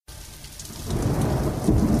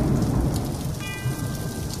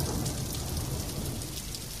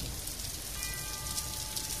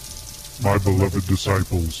my beloved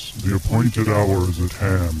disciples, the appointed hour is at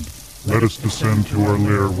hand. Let us descend to our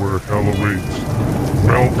lair where hell awaits.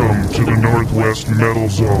 Welcome to the Northwest Metal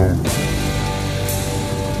Zone.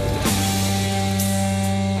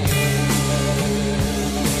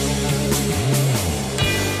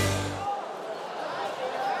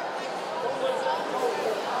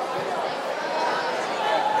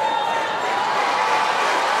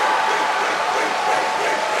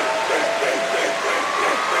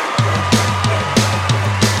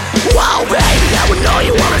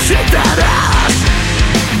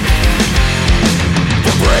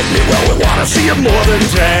 More than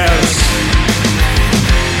dance.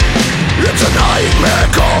 It's a nightmare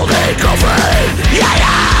called a girlfriend. Yeah.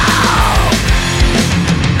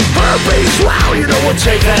 Herpes, wow, you know we'll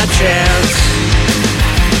take that chance.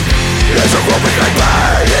 It's a broken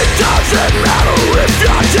gangbang. It doesn't matter if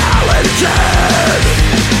you're talented.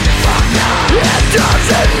 It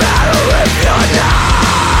doesn't matter if you're not.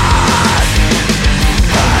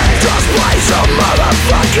 Just play some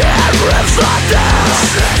motherfucking riffs like this.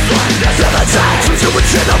 To the times when you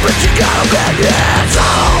shit up but you gotta bend it. So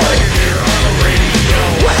here on the radio,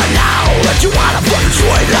 when I know that you wanna fucking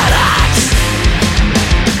swing that axe.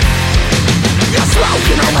 You're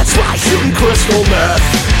smoking on that sly shooting crystal meth.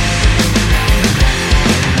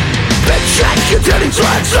 Bitch shit, you're getting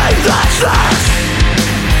cleansing that sex.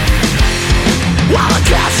 While the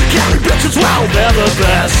cash you carry bitches, well they're the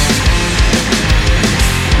best.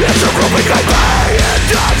 It's a grouping gangbang. It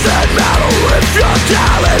doesn't matter if you're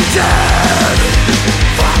talented.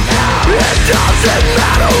 It doesn't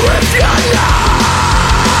matter if you're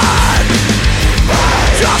not.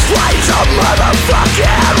 Just play some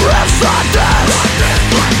motherfucking riffs on this.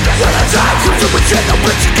 When the time comes to pretend no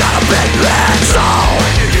bitch you gotta bend that song.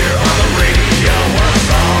 Like you hear on the radio or a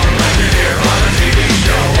song. Like you hear on a TV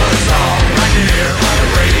show or a song. Like you hear on the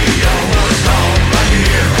radio or a song. Like you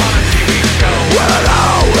hear on a TV show. When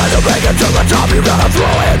to make it to the top, you gotta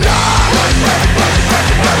throw it up.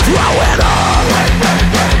 Throw it up.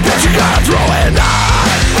 But you gotta throw it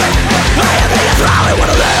up. I think you throw it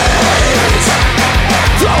one of these.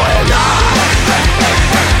 Throw it up.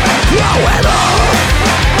 Throw it up.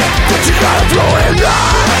 But you gotta throw it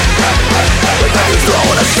up. And then you throw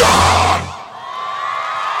it a song.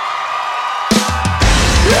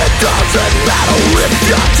 It doesn't matter if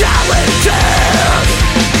you're talented.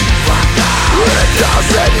 It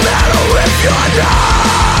doesn't matter if you're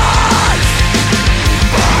not.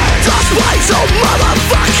 Just play some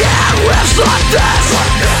motherfucking riffs like this.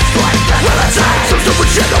 When the time comes to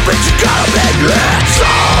pretend no bitch you gotta make it so.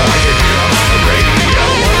 Like you hear on the radio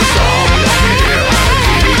or a song. Like you hear on a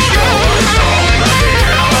TV show or a song. Like you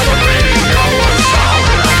hear on the radio or a song.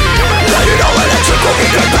 Now you know that it's a broken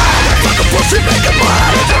gangbang. Fucking pussy making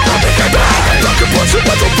money. It's a broken gangbang. Fucking pussy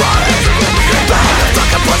with a body.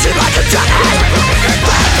 Fucking pussy like a giant.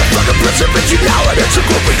 Fucking pussy bitch you know it. It's a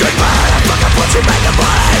groupie gangbang. Fucking pussy making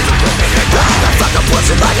money. Fucking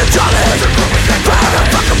pussy like a Johnny.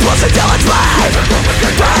 Fucking pussy till it's right.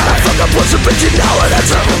 Fucking pussy bitch you know it.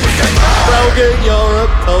 It's a groupie gangbang. Broken, you're a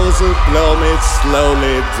poser. Blow me,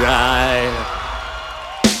 slowly die.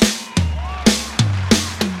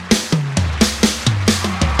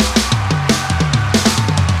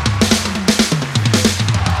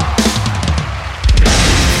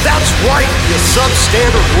 Right, you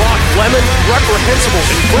substandard rock lemon, reprehensible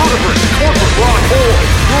invertebrate, corporate rock hole.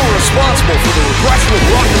 You're responsible for the regression of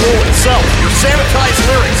rock and roll itself. Your sanitized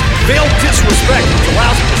lyrics, veiled disrespect, which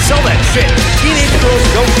allows you to sell that shit. Teenage girls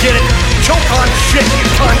don't get it. Choke on shit, you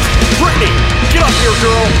cunt. Brittany, get up here,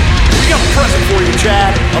 girl. We got a present for you,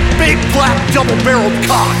 Chad. A big black double-barreled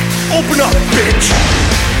cock. Open up, bitch.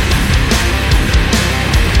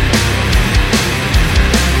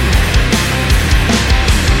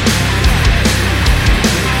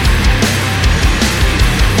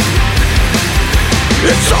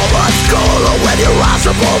 It's so much cooler when you're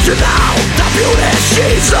possible to know. The beauty,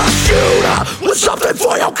 she's a shooter. With something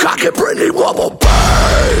for your cock and Brittany will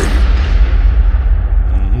burn.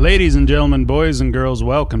 Ladies and gentlemen, boys and girls,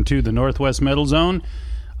 welcome to the Northwest Metal Zone.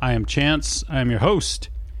 I am Chance. I am your host.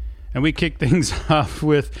 And we kick things off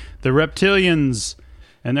with the Reptilians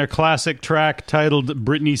and their classic track titled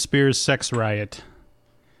Britney Spears Sex Riot.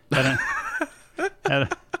 Had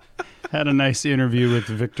a nice interview with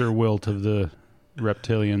Victor Wilt of the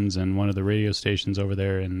Reptilians and one of the radio stations over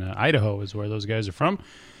there in Idaho is where those guys are from.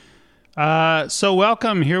 So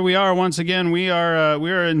welcome. Here we are once again. We are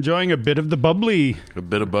enjoying a bit of the bubbly. A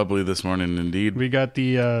bit of bubbly this morning, indeed. We got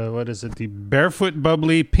the the Barefoot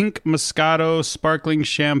Bubbly Pink Moscato Sparkling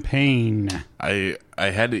Champagne. I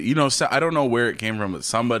had to, I don't know where it came from, but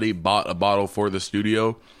somebody bought a bottle for the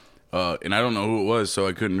studio, and I don't know who it was, so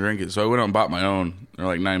I couldn't drink it. So I went out and bought my own. They're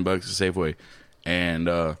like $9 at Safeway, and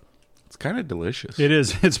it's kind of delicious. It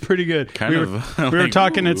is. It's pretty good. Kind we of, were like,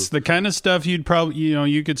 talking. ooh. It's the kind of stuff you'd probably,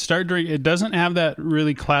 you could start drinking. It doesn't have that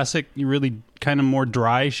really classic, really kind of more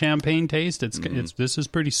dry champagne taste. It's this is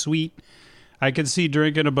pretty sweet. I could see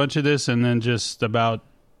drinking a bunch of this and then just about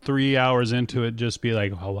 3 hours into it, just be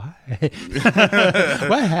like, "Oh, why?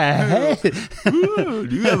 Why? Do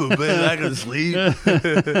you have a bed I can sleep?"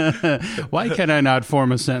 Why can I not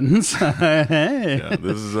form a sentence?" Yeah,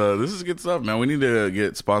 this is good stuff, man. We need to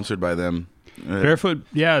get sponsored by them.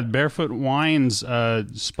 Barefoot Wines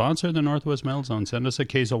sponsor the Northwest Metal Zone. Send us a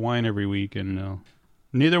case of wine every week, and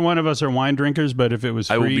neither one of us are wine drinkers. But if it was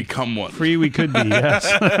free, I will become one. Free, we could be.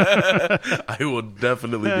 Yes, I will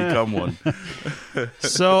definitely become one.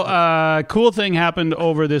 So, cool thing happened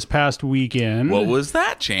over this past weekend. What was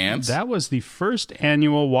that, Chance? That was the first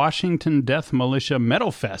annual Washington Death Militia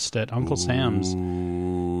Metal Fest at Uncle Sam's.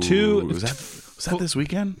 Was that this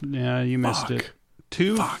weekend? Yeah, you missed it.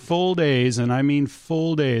 Two full days, and I mean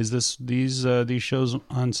full days. These shows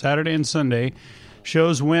on Saturday and Sunday.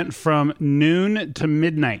 Shows went from noon to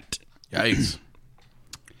midnight. Yikes.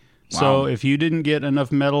 So Wow. if you didn't get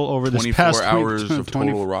enough metal over this past 24 hours of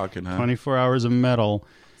total rocking, huh? 24 hours of metal,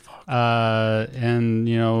 and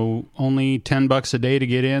only $10 a day to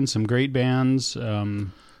get in. Some great bands.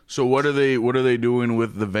 So what are they doing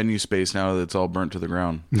with the venue space now that it's all burnt to the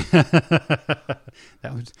ground?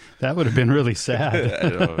 That would have been really sad. I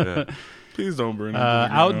know, yeah. Please don't burn it.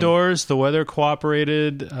 Outdoors, the weather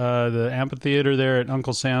cooperated. The amphitheater there at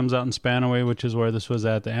Uncle Sam's out in Spanaway, which is where this was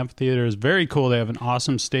at. The amphitheater is very cool. They have an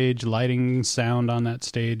awesome stage, lighting, sound on that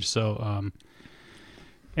stage. So,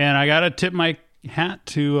 and I got to tip my hat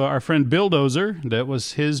to our friend Bill Dozer. That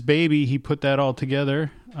was his baby. He put that all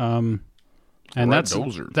together. And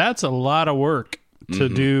Dozer. that's a lot of work to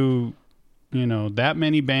do. That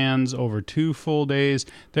many bands over 2 full days.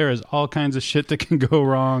 There is all kinds of shit that can go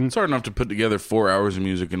wrong. It's hard enough to put together 4 hours of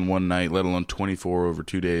music in one night, let alone 24 over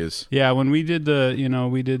 2 days. Yeah, when we did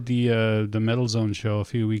the Metal Zone show a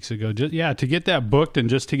few weeks ago, to get that booked and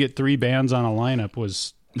just to get 3 bands on a lineup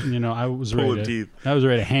was, I was ready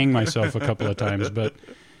to hang myself a couple of times, but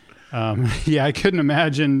I couldn't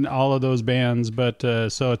imagine all of those bands. But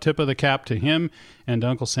so a tip of the cap to him and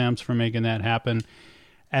Uncle Sam's for making that happen.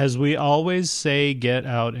 As we always say, get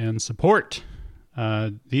out and support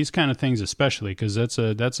these kind of things, especially because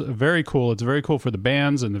that's very cool. It's very cool for the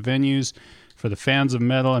bands and the venues, for the fans of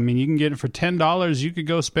metal. I mean, you can get it for $10. You could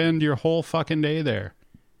go spend your whole fucking day there.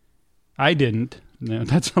 I didn't. No,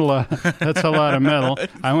 that's a lot. That's a lot of metal.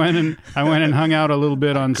 I went and hung out a little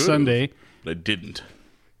bit on Sunday. But I didn't.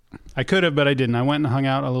 I could have, but I didn't. I went and hung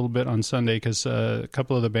out a little bit on Sunday because a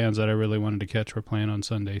couple of the bands that I really wanted to catch were playing on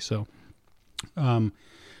Sunday. So.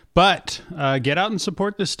 But get out and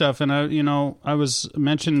support this stuff. And I was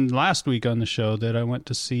mentioned last week on the show that I went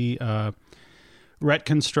to see Ret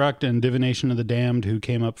Construct and Divination of the Damned, who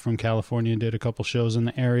came up from California and did a couple shows in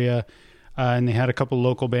the area. And they had a couple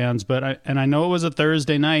local bands. But I know it was a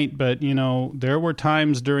Thursday night, but there were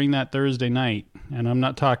times during that Thursday night, and I'm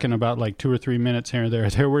not talking about like 2 or 3 minutes here or there.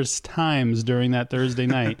 There was times during that Thursday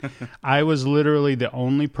night, I was literally the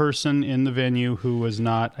only person in the venue who was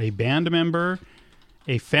not a band member,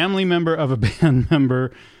 a family member of a band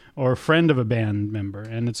member, or a friend of a band member.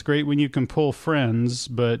 And it's great when you can pull friends,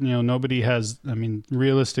 but nobody has. I mean,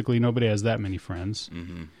 realistically, nobody has that many friends.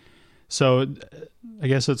 Mm-hmm. So I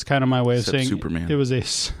guess that's kind of my way of saying Superman. It was a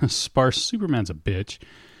sparse. Superman's a bitch.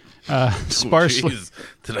 Sparsely. Jeez.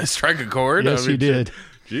 Did I strike a chord? Yes, you did.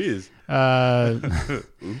 Jeez.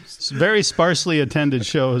 Very sparsely attended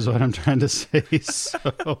show is what I'm trying to say.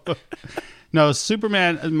 So. No,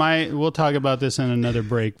 Superman, we'll talk about this in another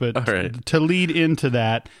break, but all right. To lead into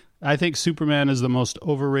that, I think Superman is the most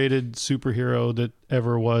overrated superhero that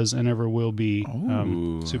ever was and ever will be.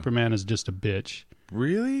 Superman is just a bitch.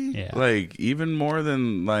 Really? Yeah. Like, even more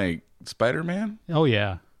than, like, Spider-Man? Oh,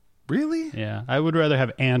 yeah. Really? Yeah. I would rather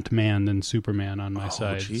have Ant-Man than Superman on my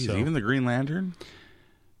side. Geez. So. Even the Green Lantern?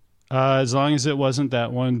 As long as it wasn't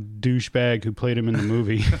that one douchebag who played him in the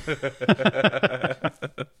movie.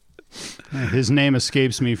 His name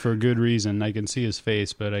escapes me for good reason. I can see his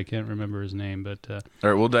face, but I can't remember his name. But all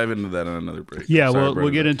right, we'll dive into that on another break. Yeah, we'll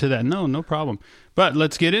get into that. No problem. But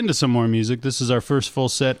let's get into some more music. This is our first full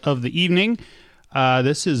set of the evening.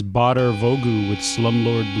 This is Badar Vogu with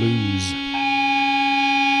Slumlord Blues.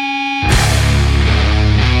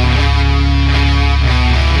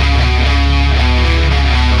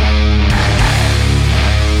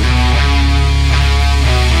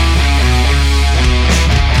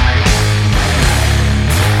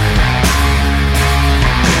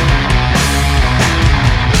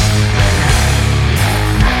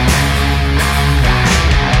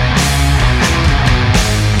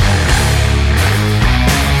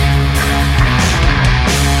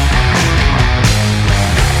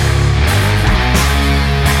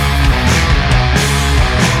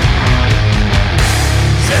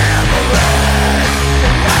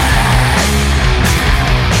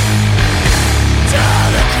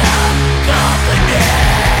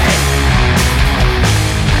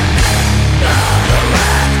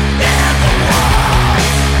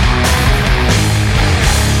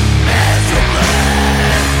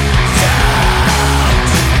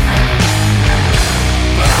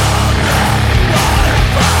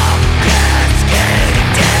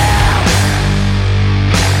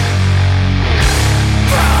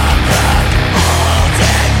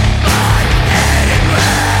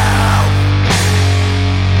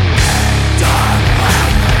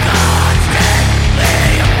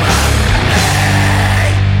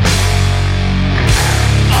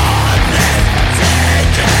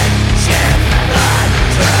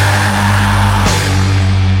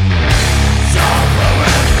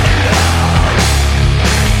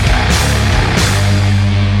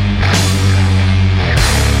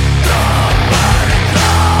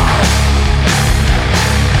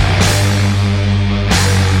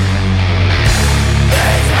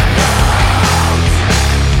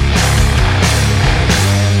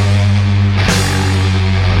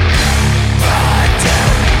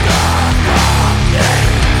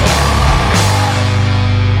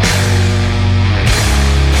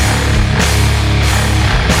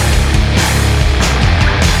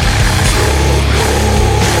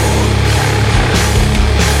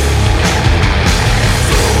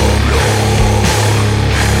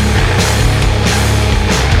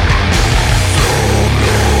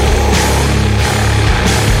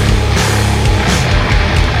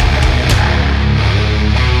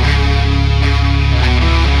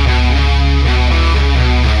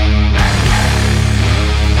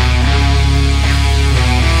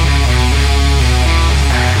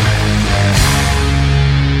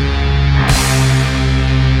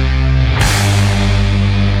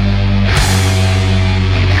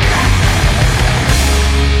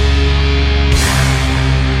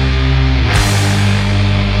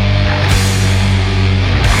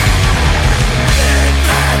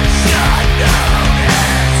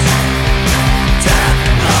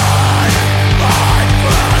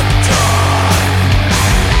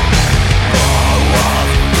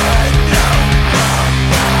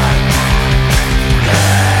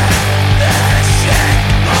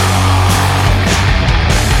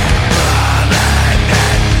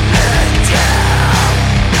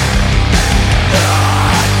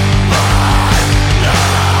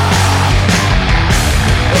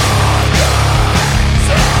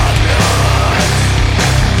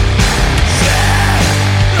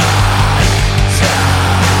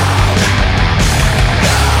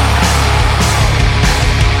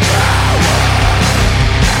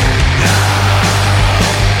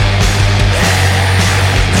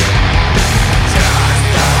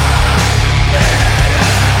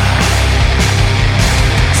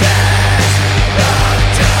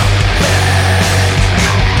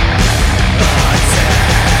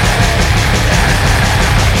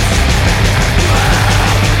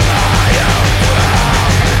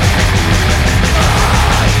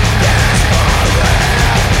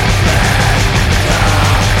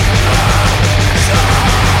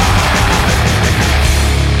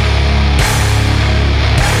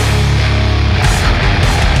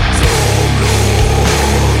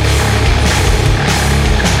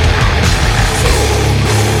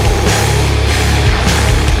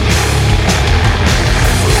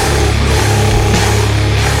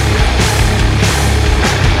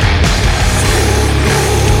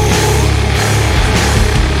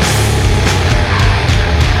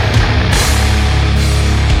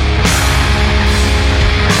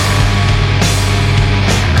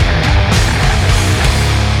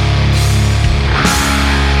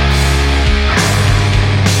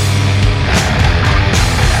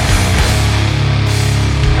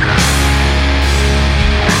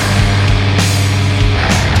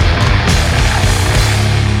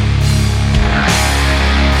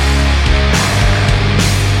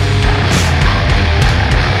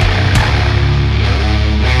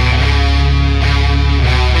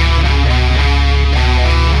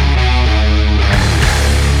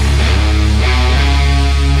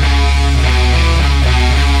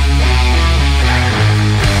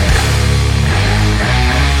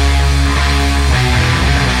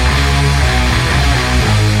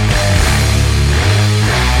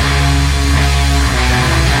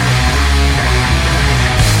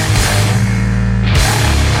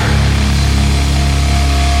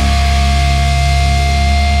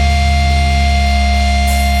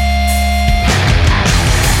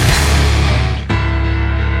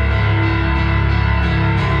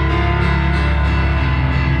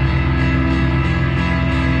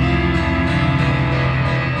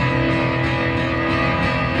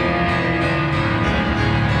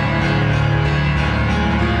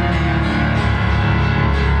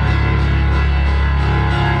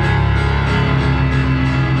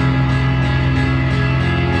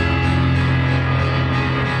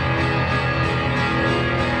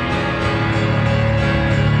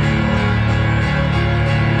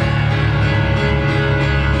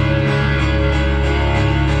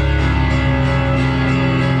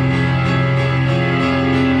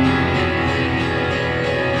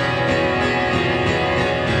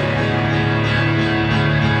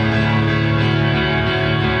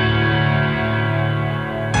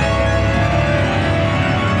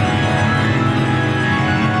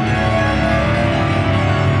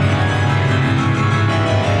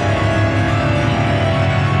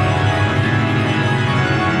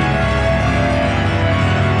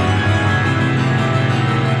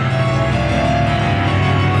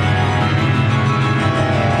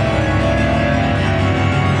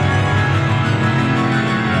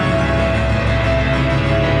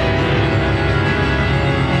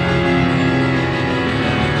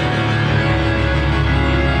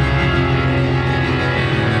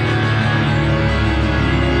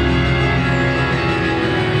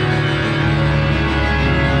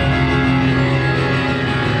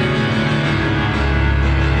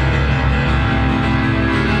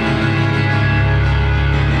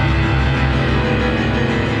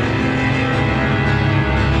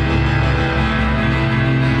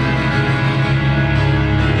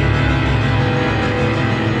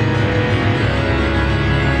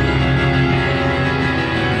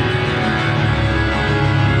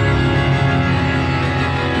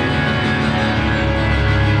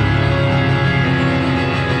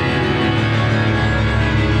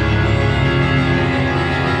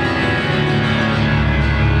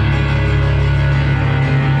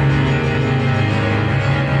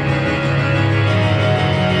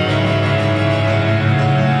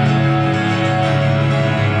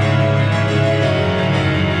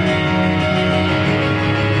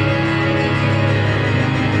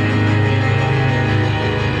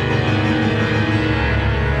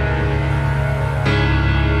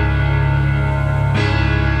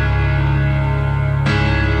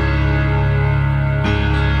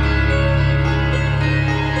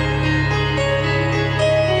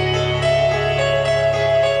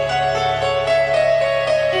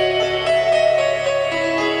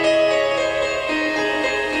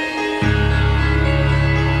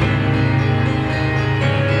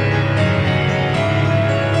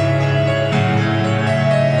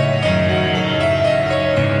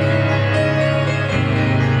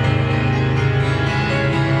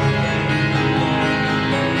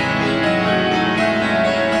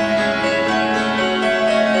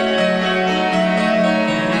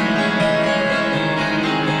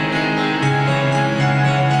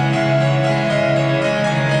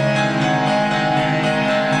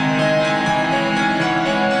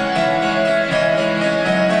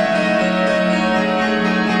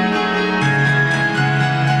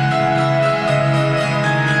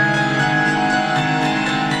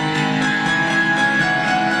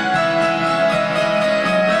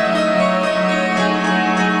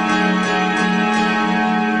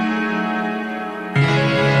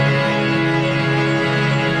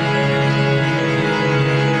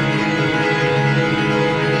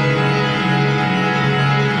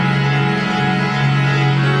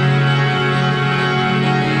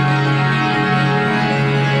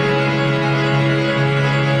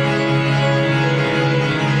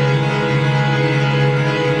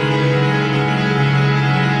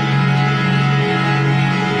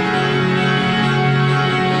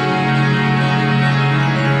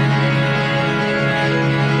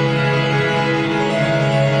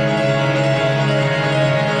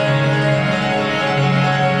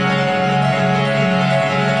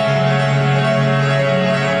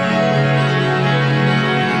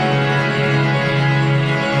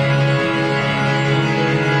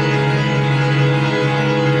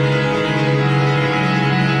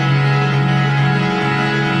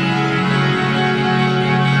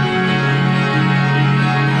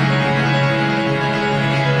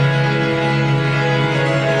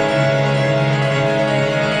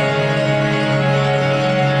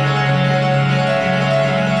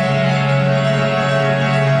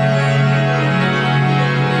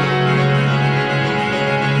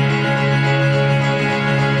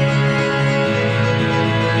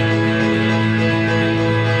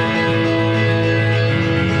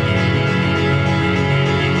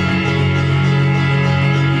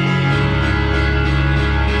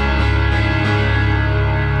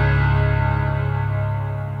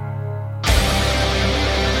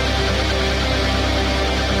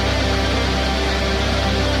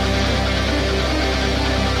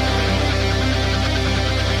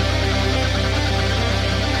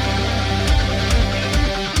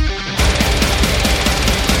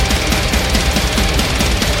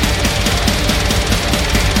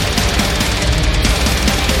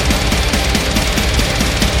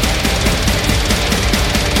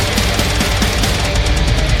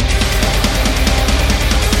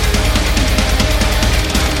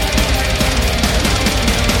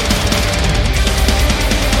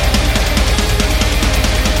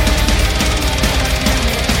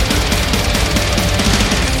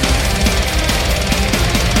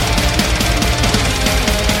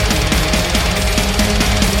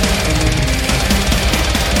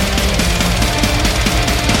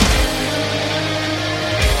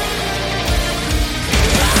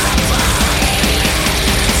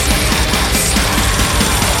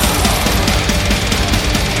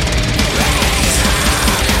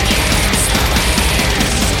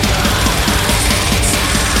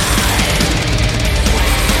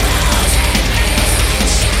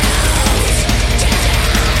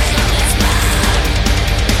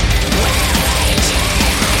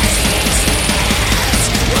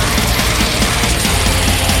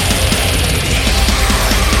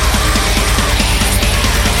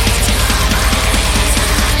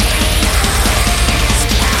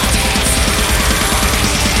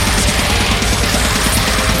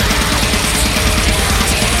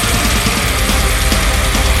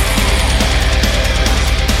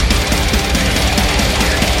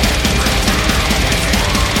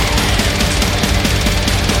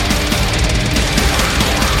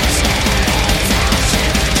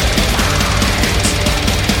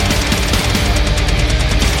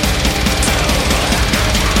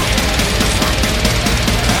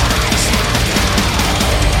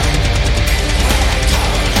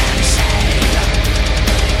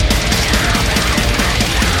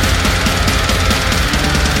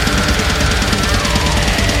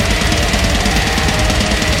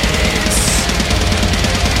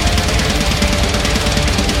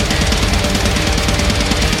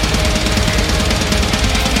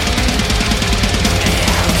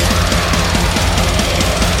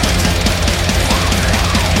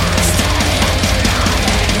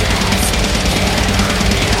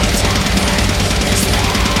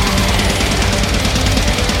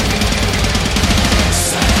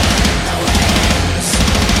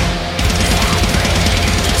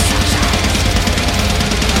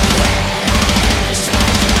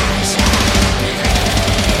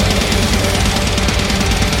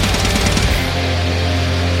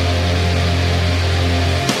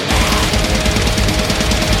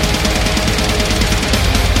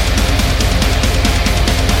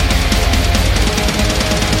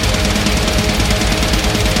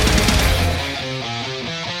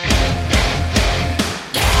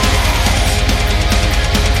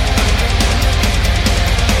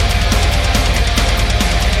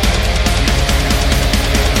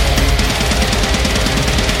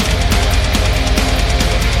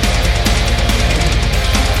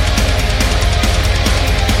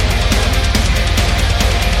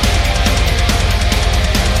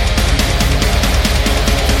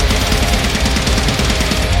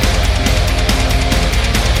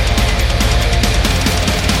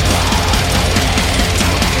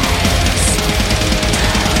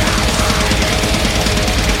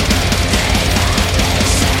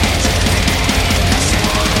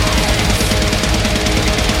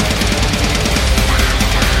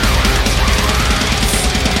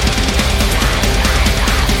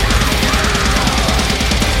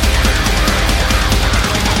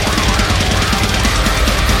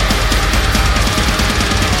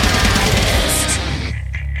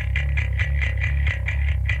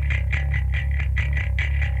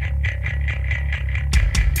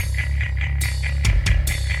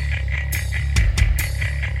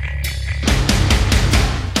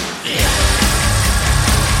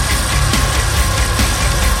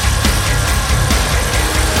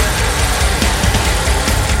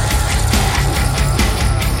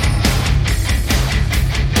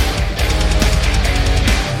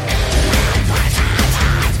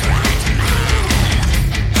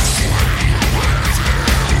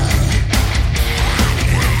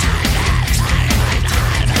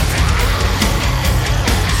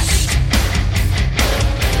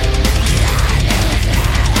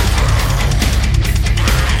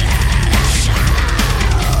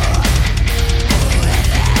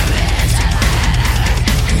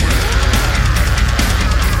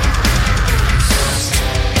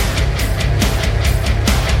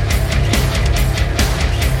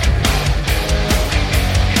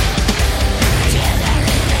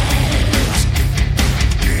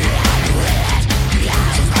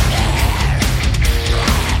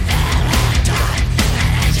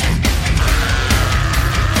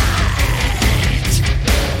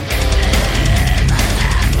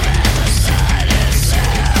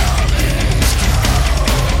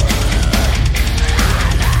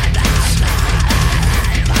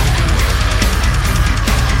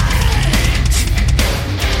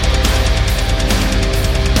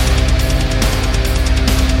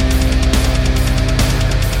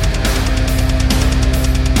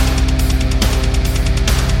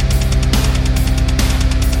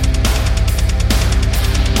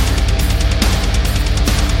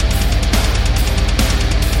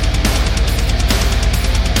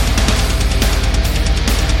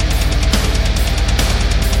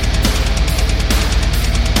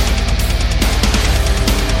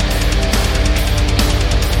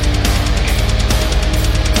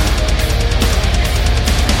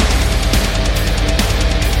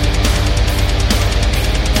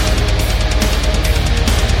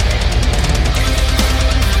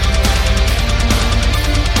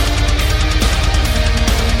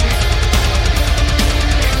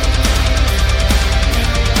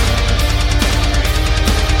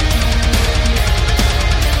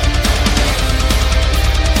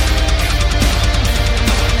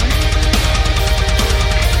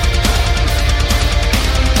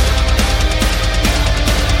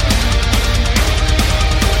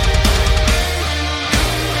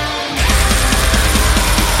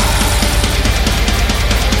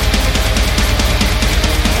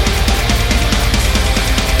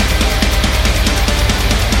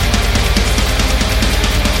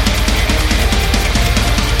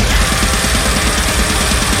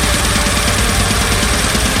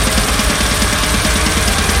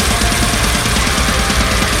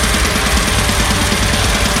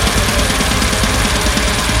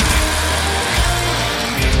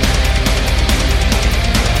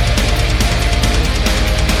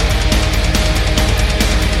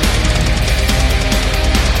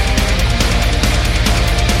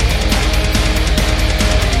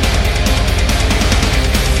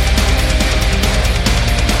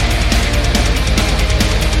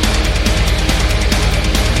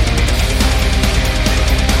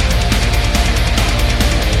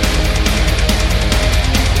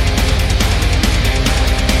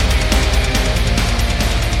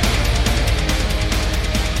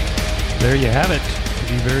 there you have it.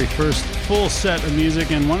 The very first full set of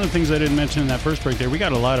music. And one of the things I didn't mention in that first break there, we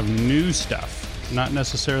got a lot of new stuff. Not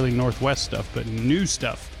necessarily Northwest stuff, but new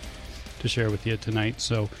stuff to share with you tonight.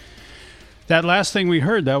 So that last thing we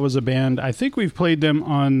heard, that was a band. I think we've played them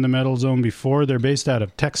on the Metal Zone before. They're based out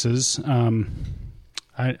of Texas.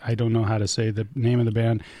 I don't know how to say the name of the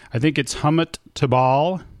band. I think it's Hummet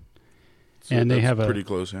Tabal. So and they have pretty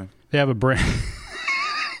close, yeah. They have a brand.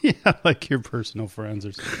 Yeah, like your personal friends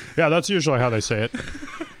or something. Yeah, that's usually how they say it.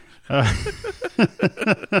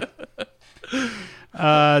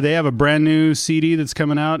 They have a brand new CD that's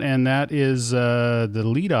coming out, and that is the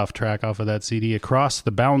lead-off track off of that CD, Across the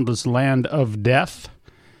Boundless Land of Death.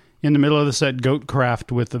 In the middle of the set,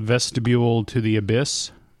 Goatcraft with the Vestibule to the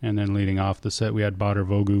Abyss. And then leading off the set, we had Bader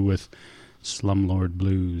Vogu with Slumlord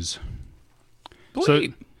Blues.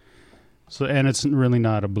 So, and it's really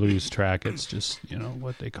not a blues track. It's just,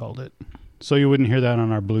 what they called it. So you wouldn't hear that on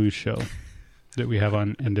our blues show that we have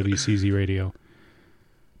on NWCZ radio.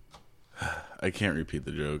 I can't repeat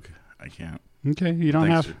the joke. I can't. Okay, you don't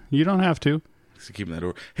have to. Thanks for keeping that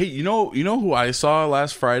over. Hey, you know who I saw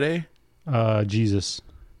last Friday? Jesus.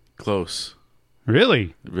 Close.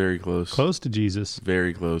 Really? Very close. Close to Jesus.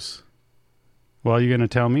 Very close. Well, you going to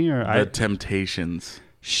tell me or The Temptations.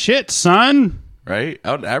 Shit, son. Right?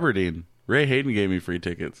 Out in Aberdeen. Ray Hayden gave me free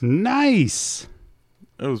tickets. Nice.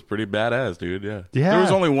 It was pretty badass, dude. Yeah. Yeah. There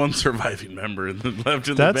was only one surviving member left in the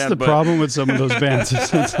band. That's the problem with some of those bands.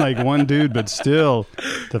 It's like one dude, but still,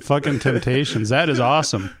 the fucking Temptations. That is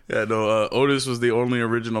awesome. Yeah, no, Otis was the only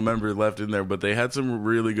original member left in there, but they had some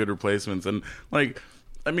really good replacements. And, when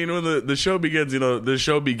the show begins, the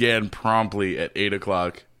show began promptly at 8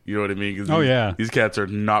 o'clock. You know what I mean? 'Cause these cats are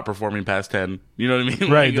not performing past 10. You know what I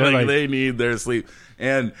mean? Right. They need their sleep.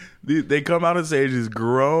 And they come out on stage, these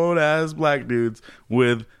grown-ass black dudes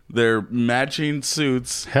with their matching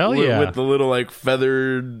suits. Hell yeah. With the little,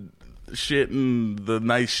 feathered shit and the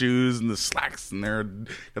nice shoes and the slacks. And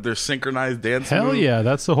got their synchronized dancing Hell moves. yeah.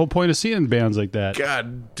 That's the whole point of seeing bands like that.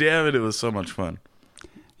 God damn it. It was so much fun.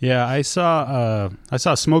 Yeah, I saw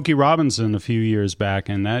Smokey Robinson a few years back,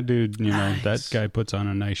 and that dude, Nice. that guy puts on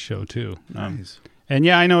a nice show too. Nice. And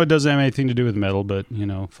yeah, I know it doesn't have anything to do with metal, but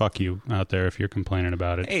fuck you out there if you're complaining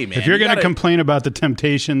about it. Hey, man, if you're you going to gotta- complain about the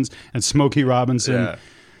Temptations and Smokey Robinson, Yeah.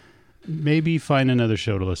 maybe find another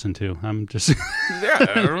show to listen to. I'm just. Yeah,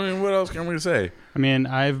 I mean, what else can we say? I mean,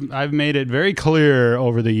 I've made it very clear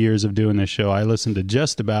over the years of doing this show. I listen to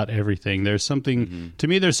just about everything. There's something to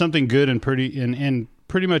me. There's something good and in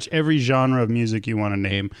pretty much every genre of music you want to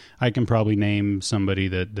name. I can probably name somebody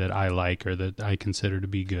that I like or that I consider to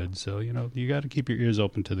be good. So you got to keep your ears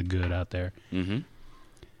open to the good out there. Mm-hmm.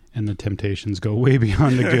 And the Temptations go way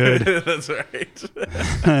beyond the good. That's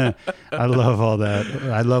right. I love all that.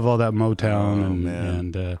 I love all that Motown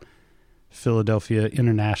and Philadelphia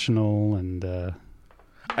International and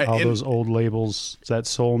all those old labels. Is that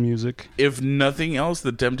soul music? If nothing else,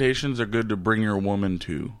 the Temptations are good to bring your woman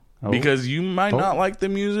to. Oh. Because you might not like the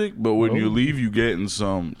music, but when you leave, you getting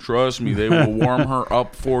some. Trust me, they will warm her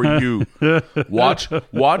up for you. Watch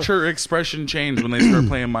her expression change when they start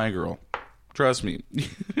playing My Girl. Trust me.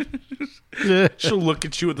 She'll look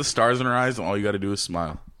at you with the stars in her eyes, and all you got to do is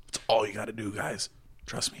smile. It's all you got to do, guys.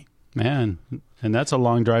 Trust me. Man, and that's a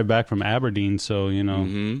long drive back from Aberdeen, so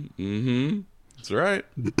That's right.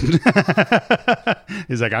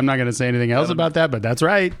 He's like, I'm not going to say anything else about that, but that's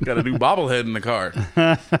right. Got to do bobblehead in the car.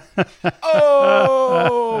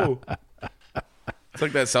 Oh! It's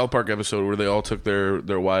like that South Park episode where they all took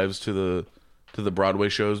their wives to the Broadway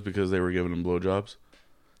shows because they were giving them blowjobs.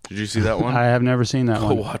 Did you see that one? I have never seen that Go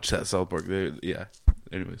one. watch that South Park. Yeah.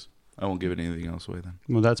 Anyways, I won't give it anything else away then.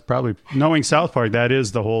 Well, that's probably knowing South Park. That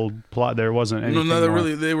is the whole plot. There wasn't anything. No, more.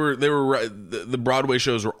 they were right. The Broadway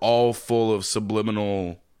shows were all full of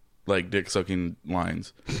subliminal, dick sucking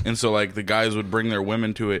lines, and so the guys would bring their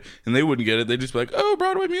women to it, and they wouldn't get it. They'd just be like, "Oh,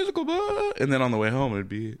 Broadway musical," blah. And then on the way home, it'd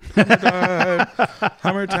be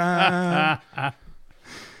Hummer time.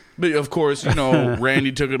 But of course,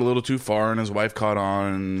 Randy took it a little too far, and his wife caught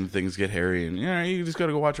on, and things get hairy, and you just got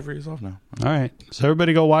to go watch it for yourself now. All right, so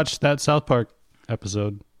everybody go watch that South Park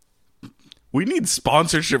episode. We need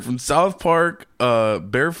sponsorship from South Park,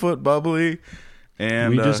 Barefoot Bubbly,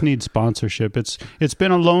 and we just need sponsorship. It's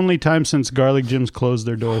been a lonely time since Garlic Gyms closed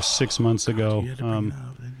their doors 6 months ago.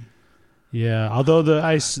 Yeah, although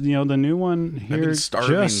the new one here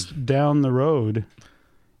just down the road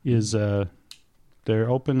is they're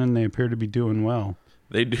open and they appear to be doing well.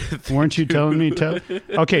 They do. Weren't you telling me?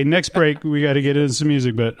 Okay, next break, we got to get into some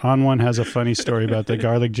music, but On One has a funny story about the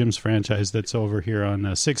Garlic Jim's franchise that's over here on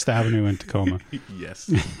 6th Avenue in Tacoma.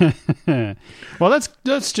 Yes. Well,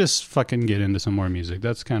 let's just fucking get into some more music.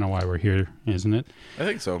 That's kind of why we're here, isn't it? I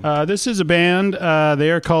think so. This is a band.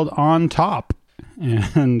 They are called On Top,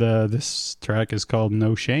 and this track is called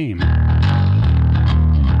No Shame.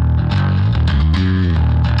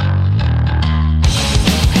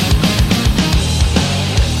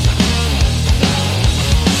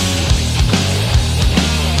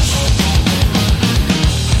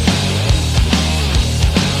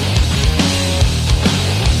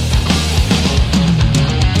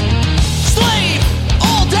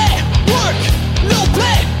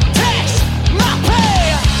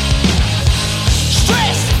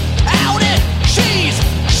 Stressed out and she's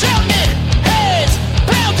shouting it.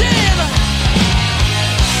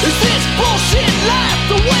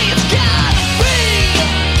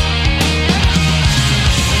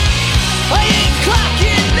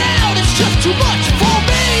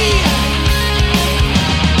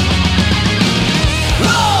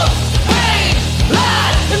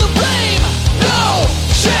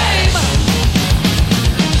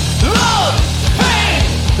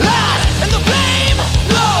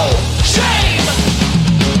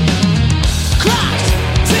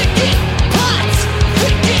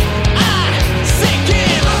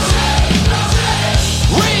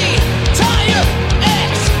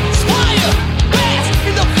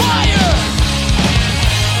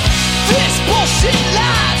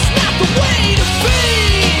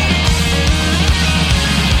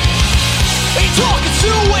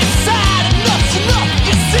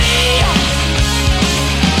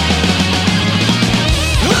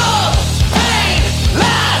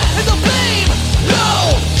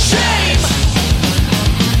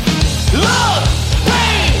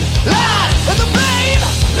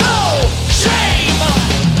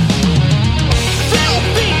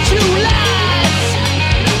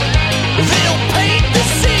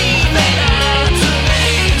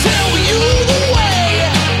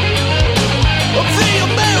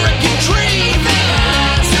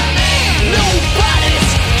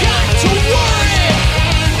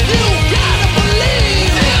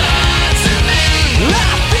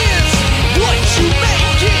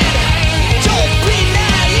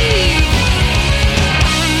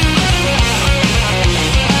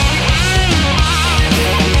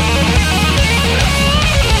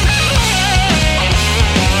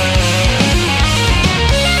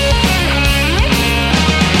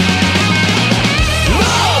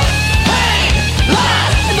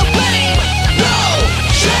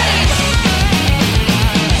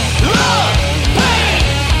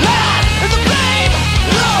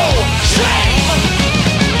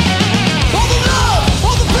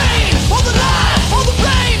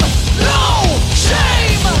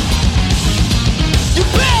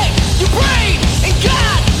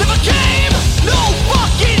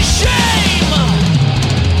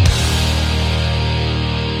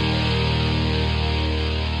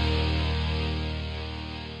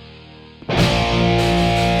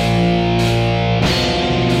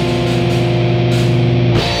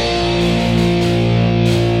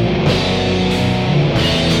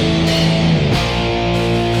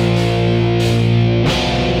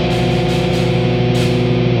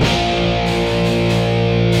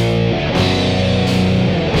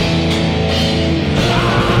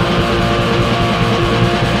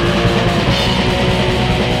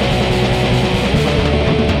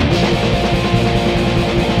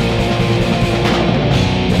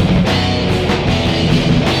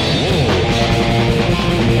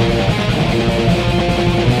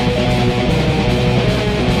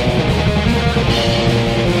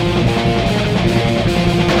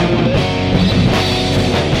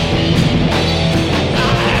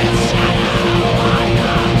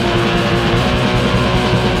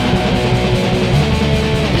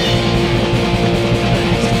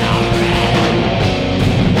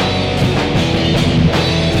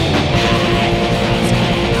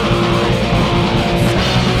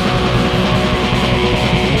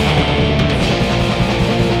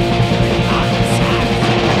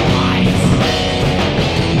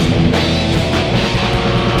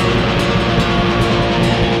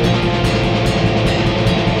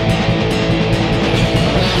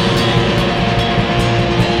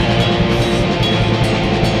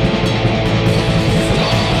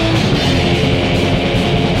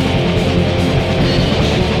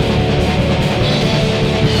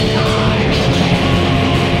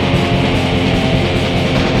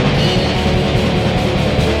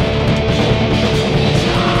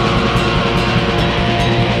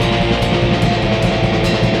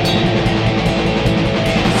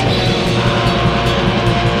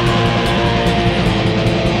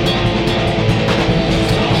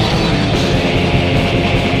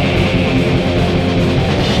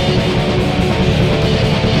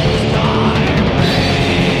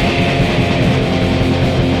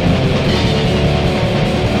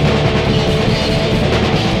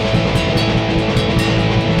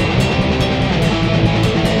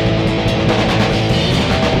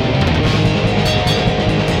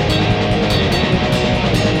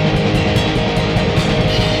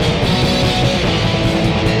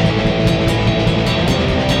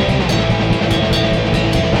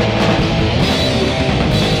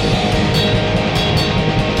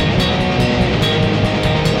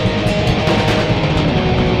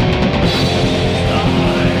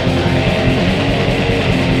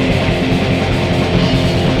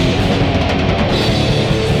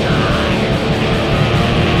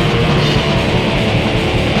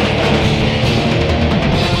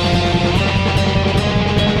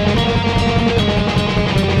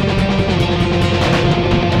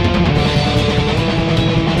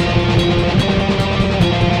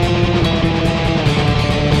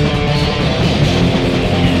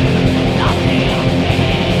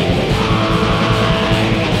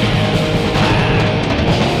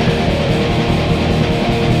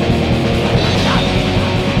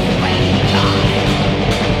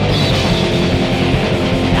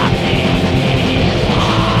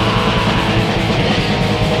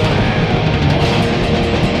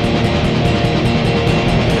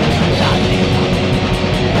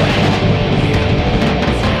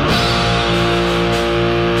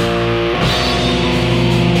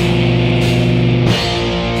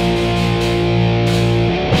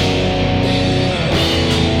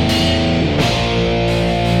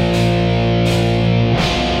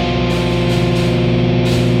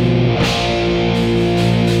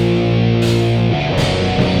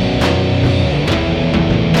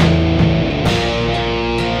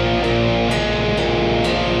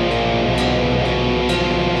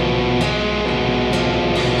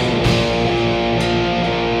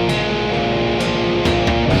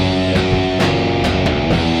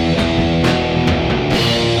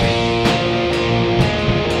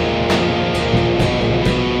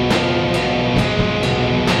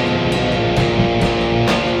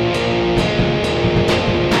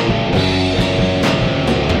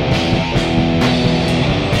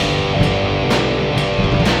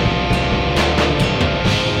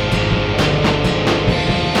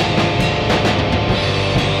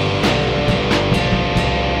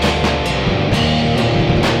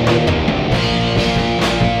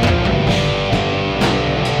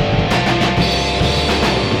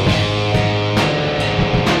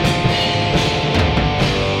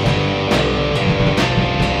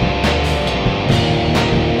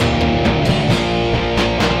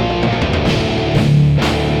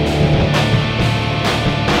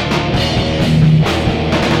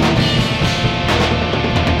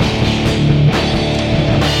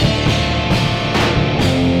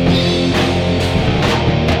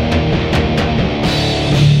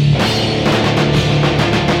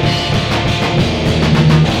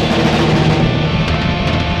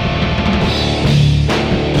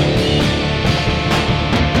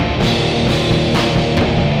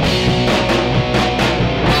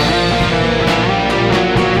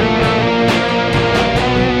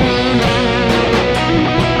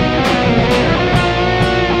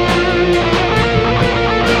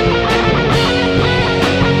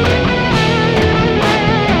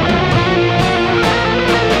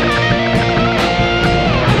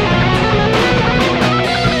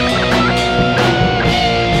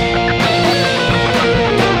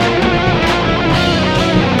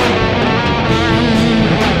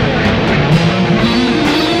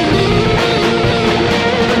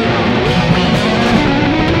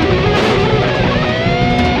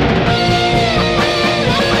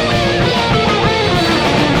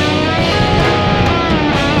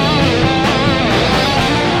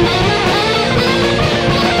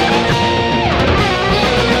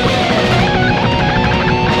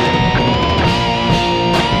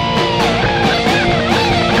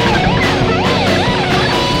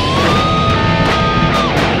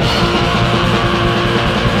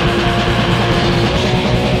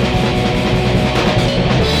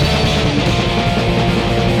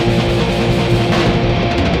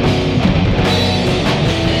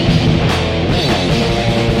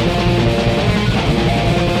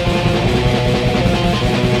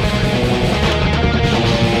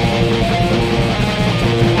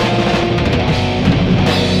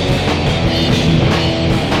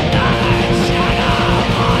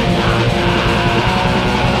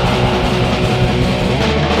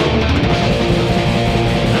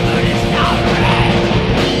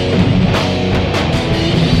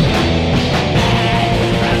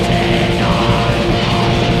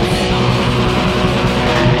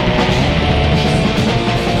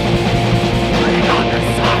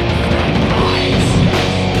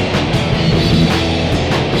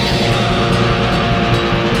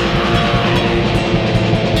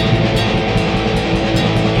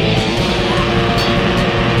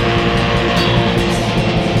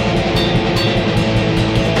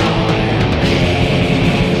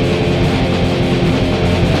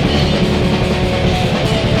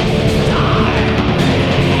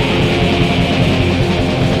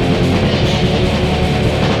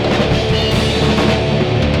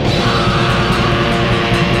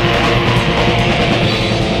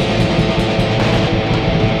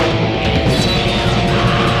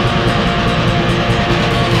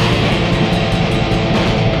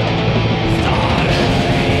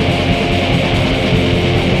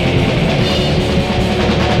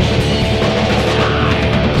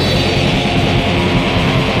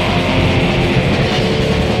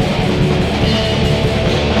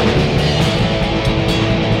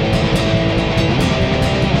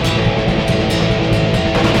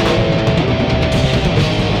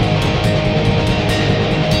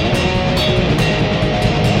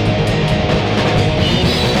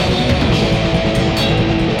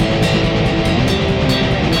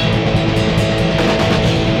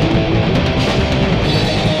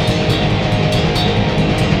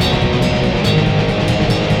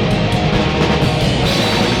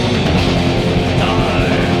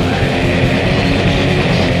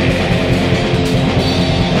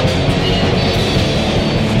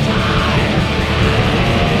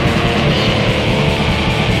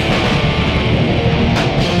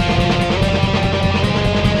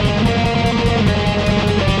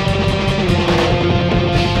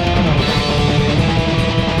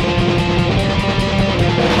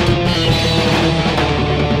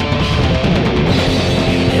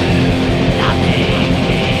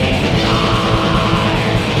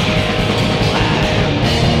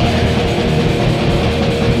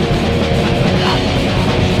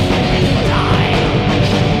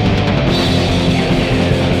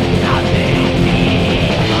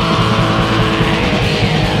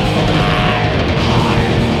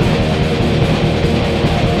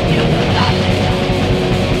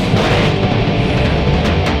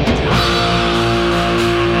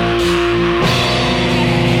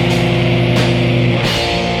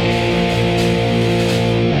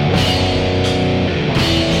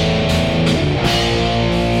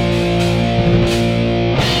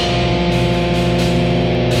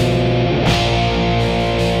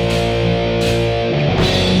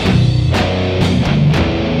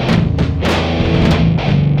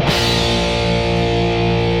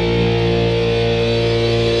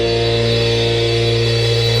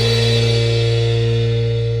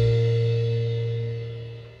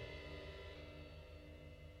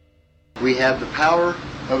 power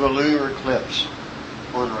of a lunar eclipse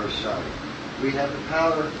on our side. We have the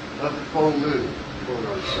power of the full moon on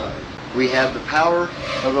our side. We have the power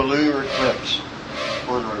of a lunar eclipse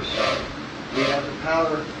on our side. We have the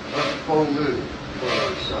power of the full moon on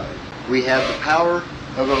our side. We have the power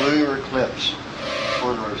of a lunar eclipse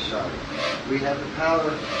on our side. We have the power of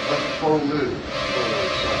the full moon on our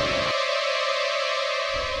side.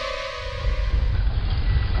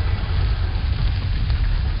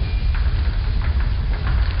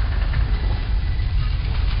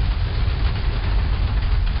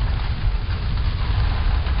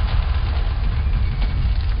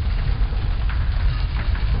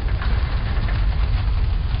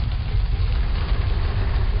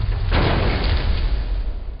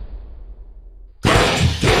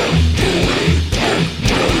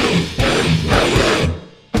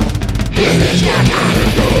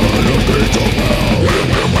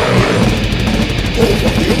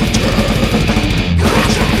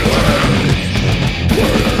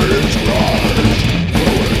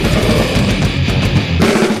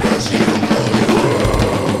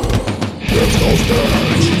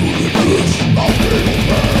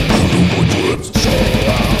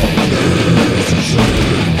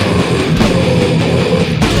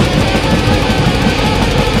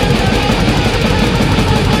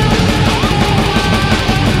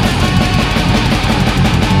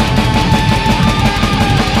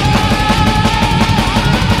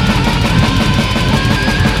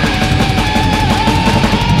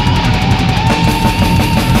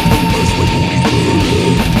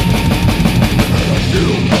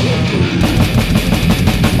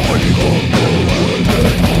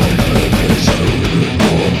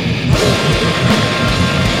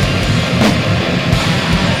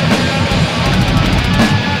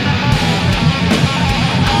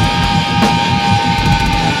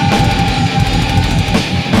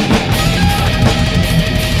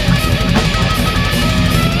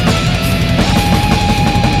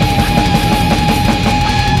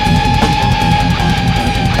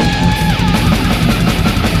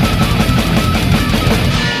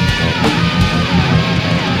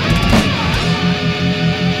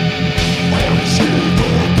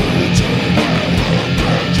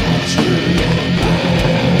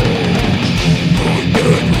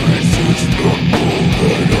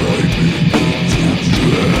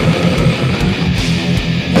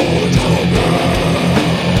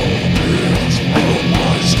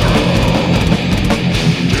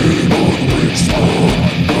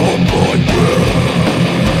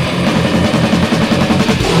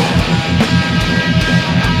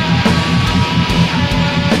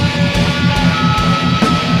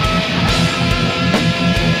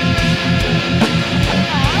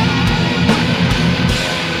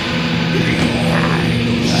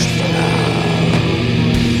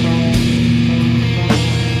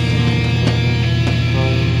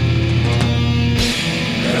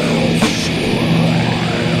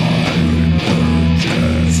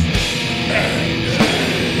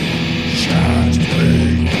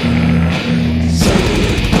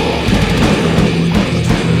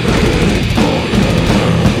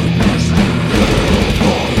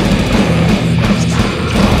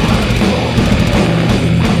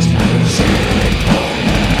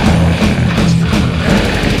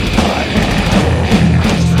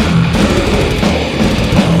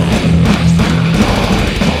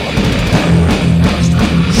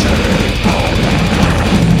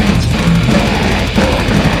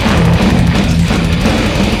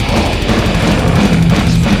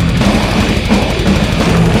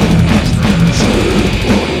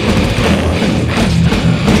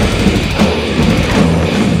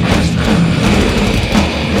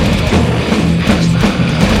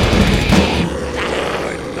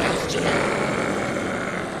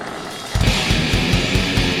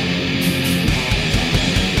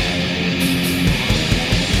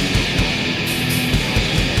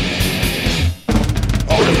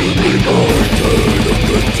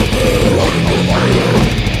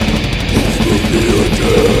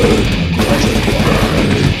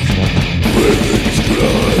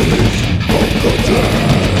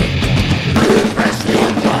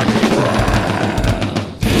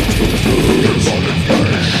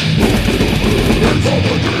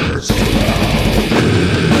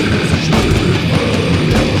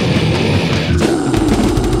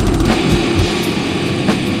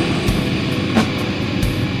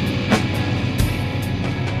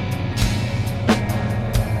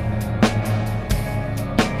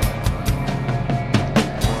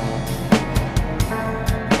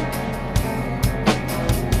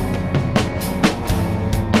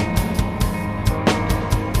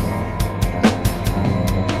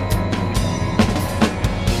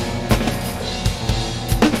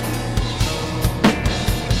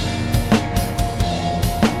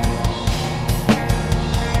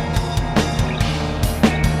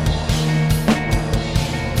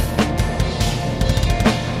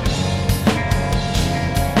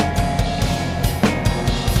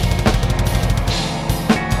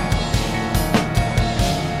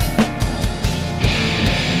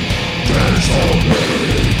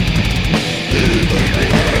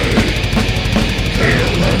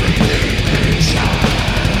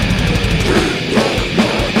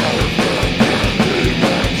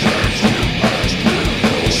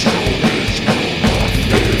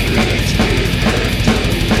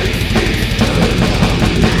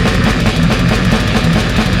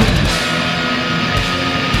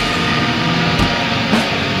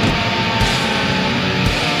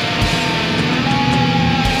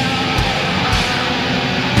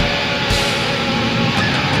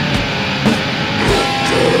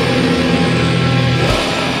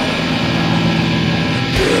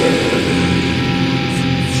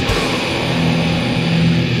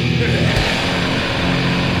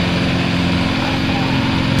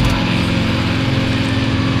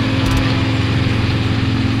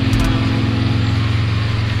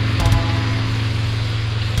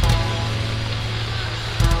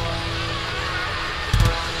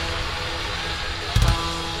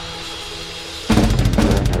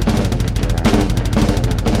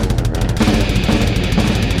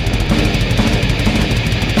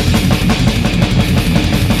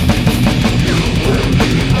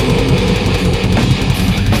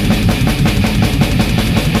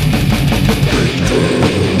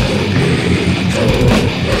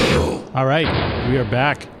 are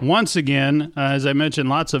back once again. As I mentioned,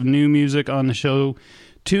 lots of new music on the show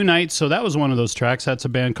tonight. So that was one of those tracks. That's a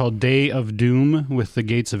band called Day of Doom with The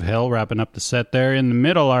Gates of Hell wrapping up the set there. In the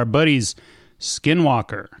middle, our buddies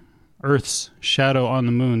Skinwalker, Earth's Shadow on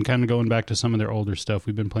the Moon, kind of going back to some of their older stuff.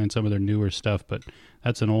 We've been playing some of their newer stuff, but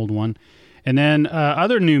that's an old one. And then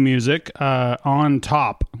other new music, On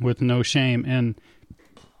Top with No Shame. And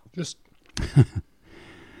just...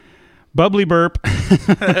 Bubbly burp. Want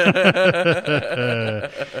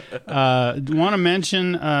to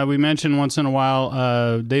mention, we mention once in a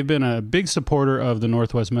while, they've been a big supporter of the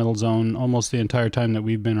Northwest Metal Zone almost the entire time that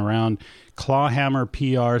we've been around. Clawhammer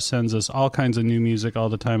PR sends us all kinds of new music all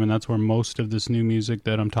the time, and that's where most of this new music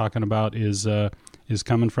that I'm talking about is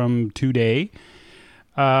coming from today.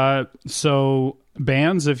 So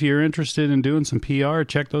bands, if you're interested in doing some PR,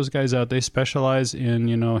 check those guys out. They specialize in,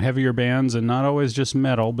 heavier bands, and not always just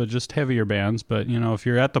metal, but just heavier bands. But, if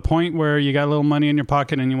you're at the point where you got a little money in your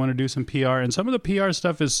pocket and you want to do some PR, and some of the PR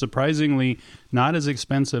stuff is surprisingly not as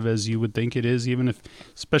expensive as you would think it is,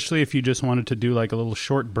 especially if you just wanted to do like a little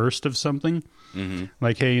short burst of something. Mm-hmm.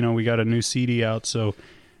 Like, hey, we got a new CD out, so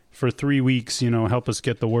for 3 weeks, help us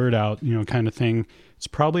get the word out, kind of thing. It's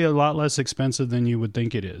probably a lot less expensive than you would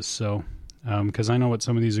think it is. So, because I know what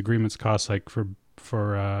some of these agreements cost, like for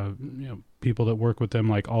people that work with them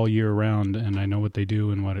like all year round, and I know what they do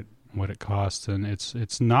and what it costs, and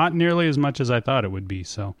it's not nearly as much as I thought it would be.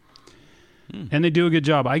 So, and they do a good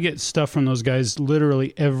job. I get stuff from those guys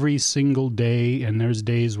literally every single day, and there's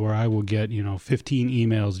days where I will get 15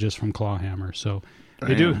 emails just from Clawhammer. So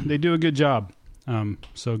they do a good job.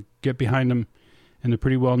 So get behind them, and they're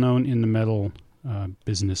pretty well known in the metal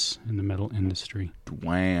business, in the metal industry.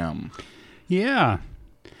 Wham. Yeah.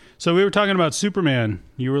 So we were talking about Superman.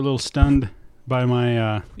 You were a little stunned by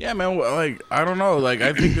my... Yeah, man. Like, I don't know. Like,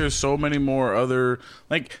 I think there's so many more other...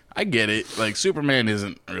 Like, I get it. Like, Superman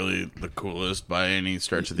isn't really the coolest by any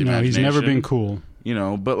stretch of the imagination. No, he's never been cool.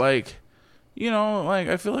 But like...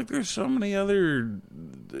 I feel like there's so many other,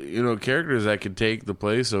 characters that could take the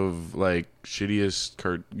place of, like,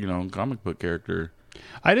 shittiest, comic book character.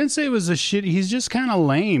 I didn't say it was a shit. He's just kind of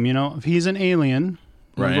lame, He's an alien,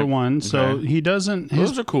 number one, okay. So he doesn't...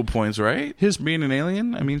 Those are cool points, right? His being an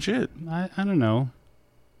alien? I mean, shit. I don't know.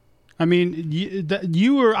 I mean,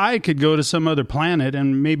 you or I could go to some other planet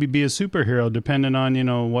and maybe be a superhero, depending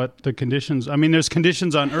on what the conditions. I mean, there's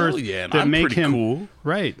conditions on Earth that make him cool.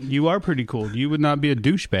 Right. You are pretty cool. You would not be a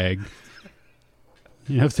douchebag.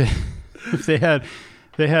 If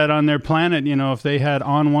they had on their planet, if they had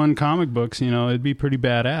On One comic books, it'd be pretty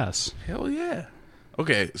badass. Hell yeah.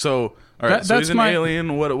 Okay, so all right, so he's an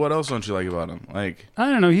alien. What else don't you like about him? Like, I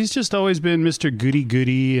don't know. He's just always been Mr.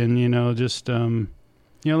 Goody, and just.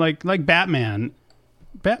 Like Batman.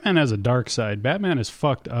 Batman has a dark side. Batman is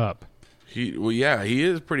fucked up. He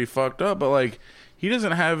is pretty fucked up, but like he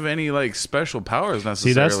doesn't have any like special powers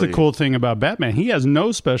necessarily. See, that's the cool thing about Batman. He has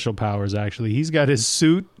no special powers actually. He's got his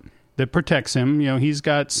suit that protects him. He's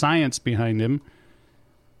got science behind him.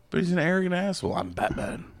 But he's an arrogant asshole. I'm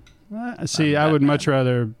Batman. I would much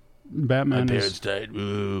rather Batman. My parents died.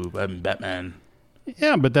 Ooh, I'm Batman.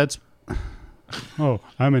 Yeah, but that's... Oh,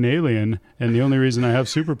 I'm an alien, and the only reason I have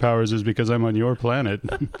superpowers is because I'm on your planet,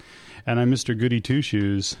 and I'm Mr. Goody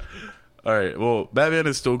Two-Shoes. All right, well, Batman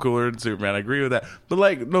is still cooler than Superman. I agree with that.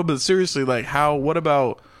 But, but seriously, what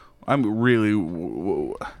about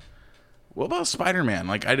Spider-Man?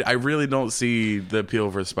 Like, I really don't see the appeal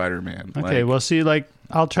for Spider-Man. Okay, well, see,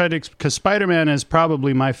 I'll try to... Because Spider-Man is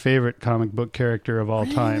probably my favorite comic book character of all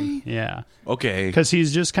time. Yeah. Okay. Because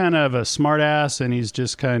he's just kind of a smartass, and he's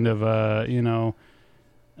just kind of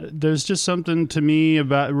there's just something to me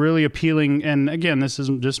about really appealing, and again, this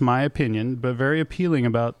isn't just my opinion, but very appealing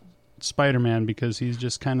about Spider-Man, because he's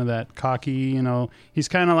just kind of that cocky, he's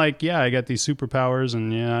kind of like, yeah, I got these superpowers,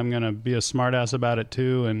 and yeah, I'm going to be a smartass about it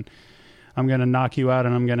too, and I'm going to knock you out,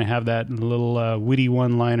 and I'm going to have that little witty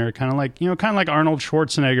one-liner, kind of like Arnold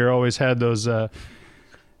Schwarzenegger always had those...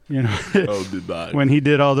 when he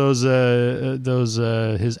did all those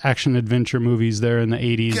his action adventure movies there in the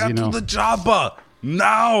 80s, Get to the chopper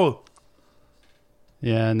now.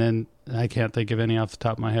 Yeah, and then I can't think of any off the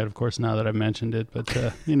top of my head, of course, now that I've mentioned it. But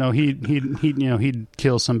he'd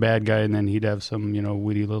kill some bad guy, and then he'd have some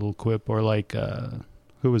witty little quip, or like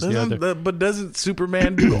who was the other? But doesn't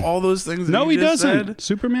Superman do all those things? No, he doesn't. Said?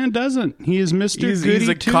 Superman doesn't. He is Mr. Goody He's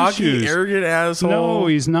a cocky, arrogant asshole. No,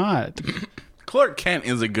 he's not. Clark Kent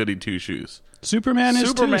is a goody two-shoes. Superman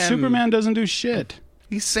is too. Superman doesn't do shit.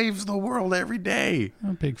 He saves the world every day.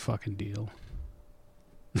 A big fucking deal.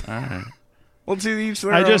 All right. Well, to each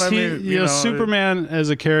their own. Superman as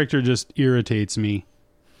a character just irritates me.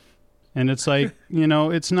 And it's like, you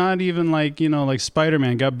know, it's not even like, you know, like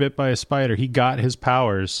Spider-Man got bit by a spider. He got his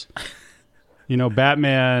powers. You know,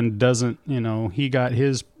 Batman doesn't, you know, he got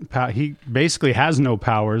his, he basically has no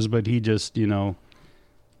powers, but he just, you know,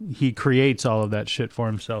 he creates all of that shit for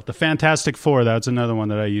himself. The Fantastic Four, that's another one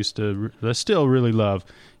that I still really love,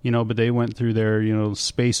 you know, but they went through their, you know,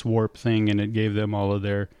 space warp thing and it gave them all of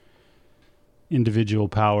their individual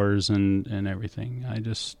powers and everything. I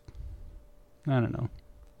don't know.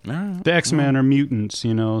 The X-Men are mutants,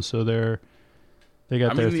 you know, so they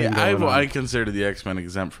got their thing going on. I consider the X-Men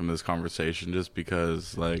exempt from this conversation just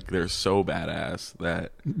because, like, they're so badass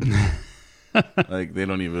that, like,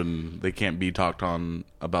 they can't be talked on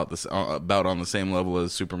about on the same level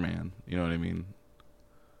as Superman. You know what I mean?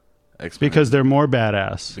 X-Men, because they're more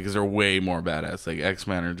badass. Because they're way more badass. Like,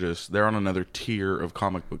 X-Men are they're on another tier of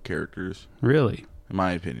comic book characters. Really? In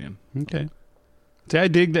my opinion. Okay. See, I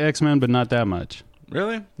dig the X-Men, but not that much.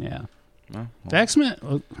 Really? Yeah. Well. The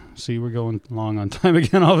X-Men, see, we're going long on time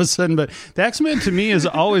again all of a sudden, but the X-Men to me is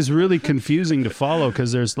always really confusing to follow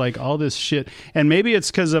because there's like all this shit. And maybe it's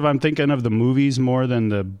because I'm thinking of the movies more than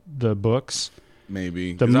the books.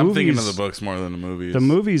 Maybe. Because I'm thinking of the books more than the movies. The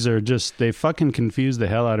movies are just, they fucking confuse the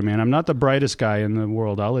hell out of me. And I'm not the brightest guy in the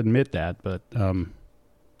world, I'll admit that, but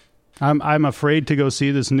I'm afraid to go see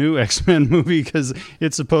this new X-Men movie because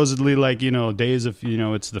it's supposedly like, you know, days of, you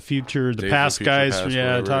know, it's the future, the past guys,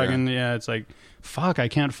 whatever, talking, yeah, it's like, fuck, I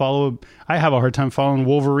can't follow. I have a hard time following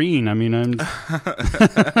Wolverine. I mean, I'm.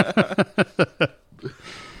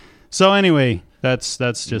 So anyway, that's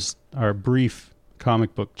just our brief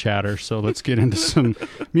comic book chatter. So let's get into some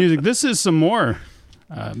music. This is some more.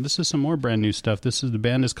 This is some more brand new stuff. The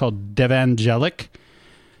band is called Devangelic.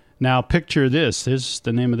 Now picture this.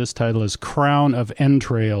 The name of this title is Crown of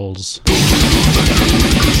Entrails.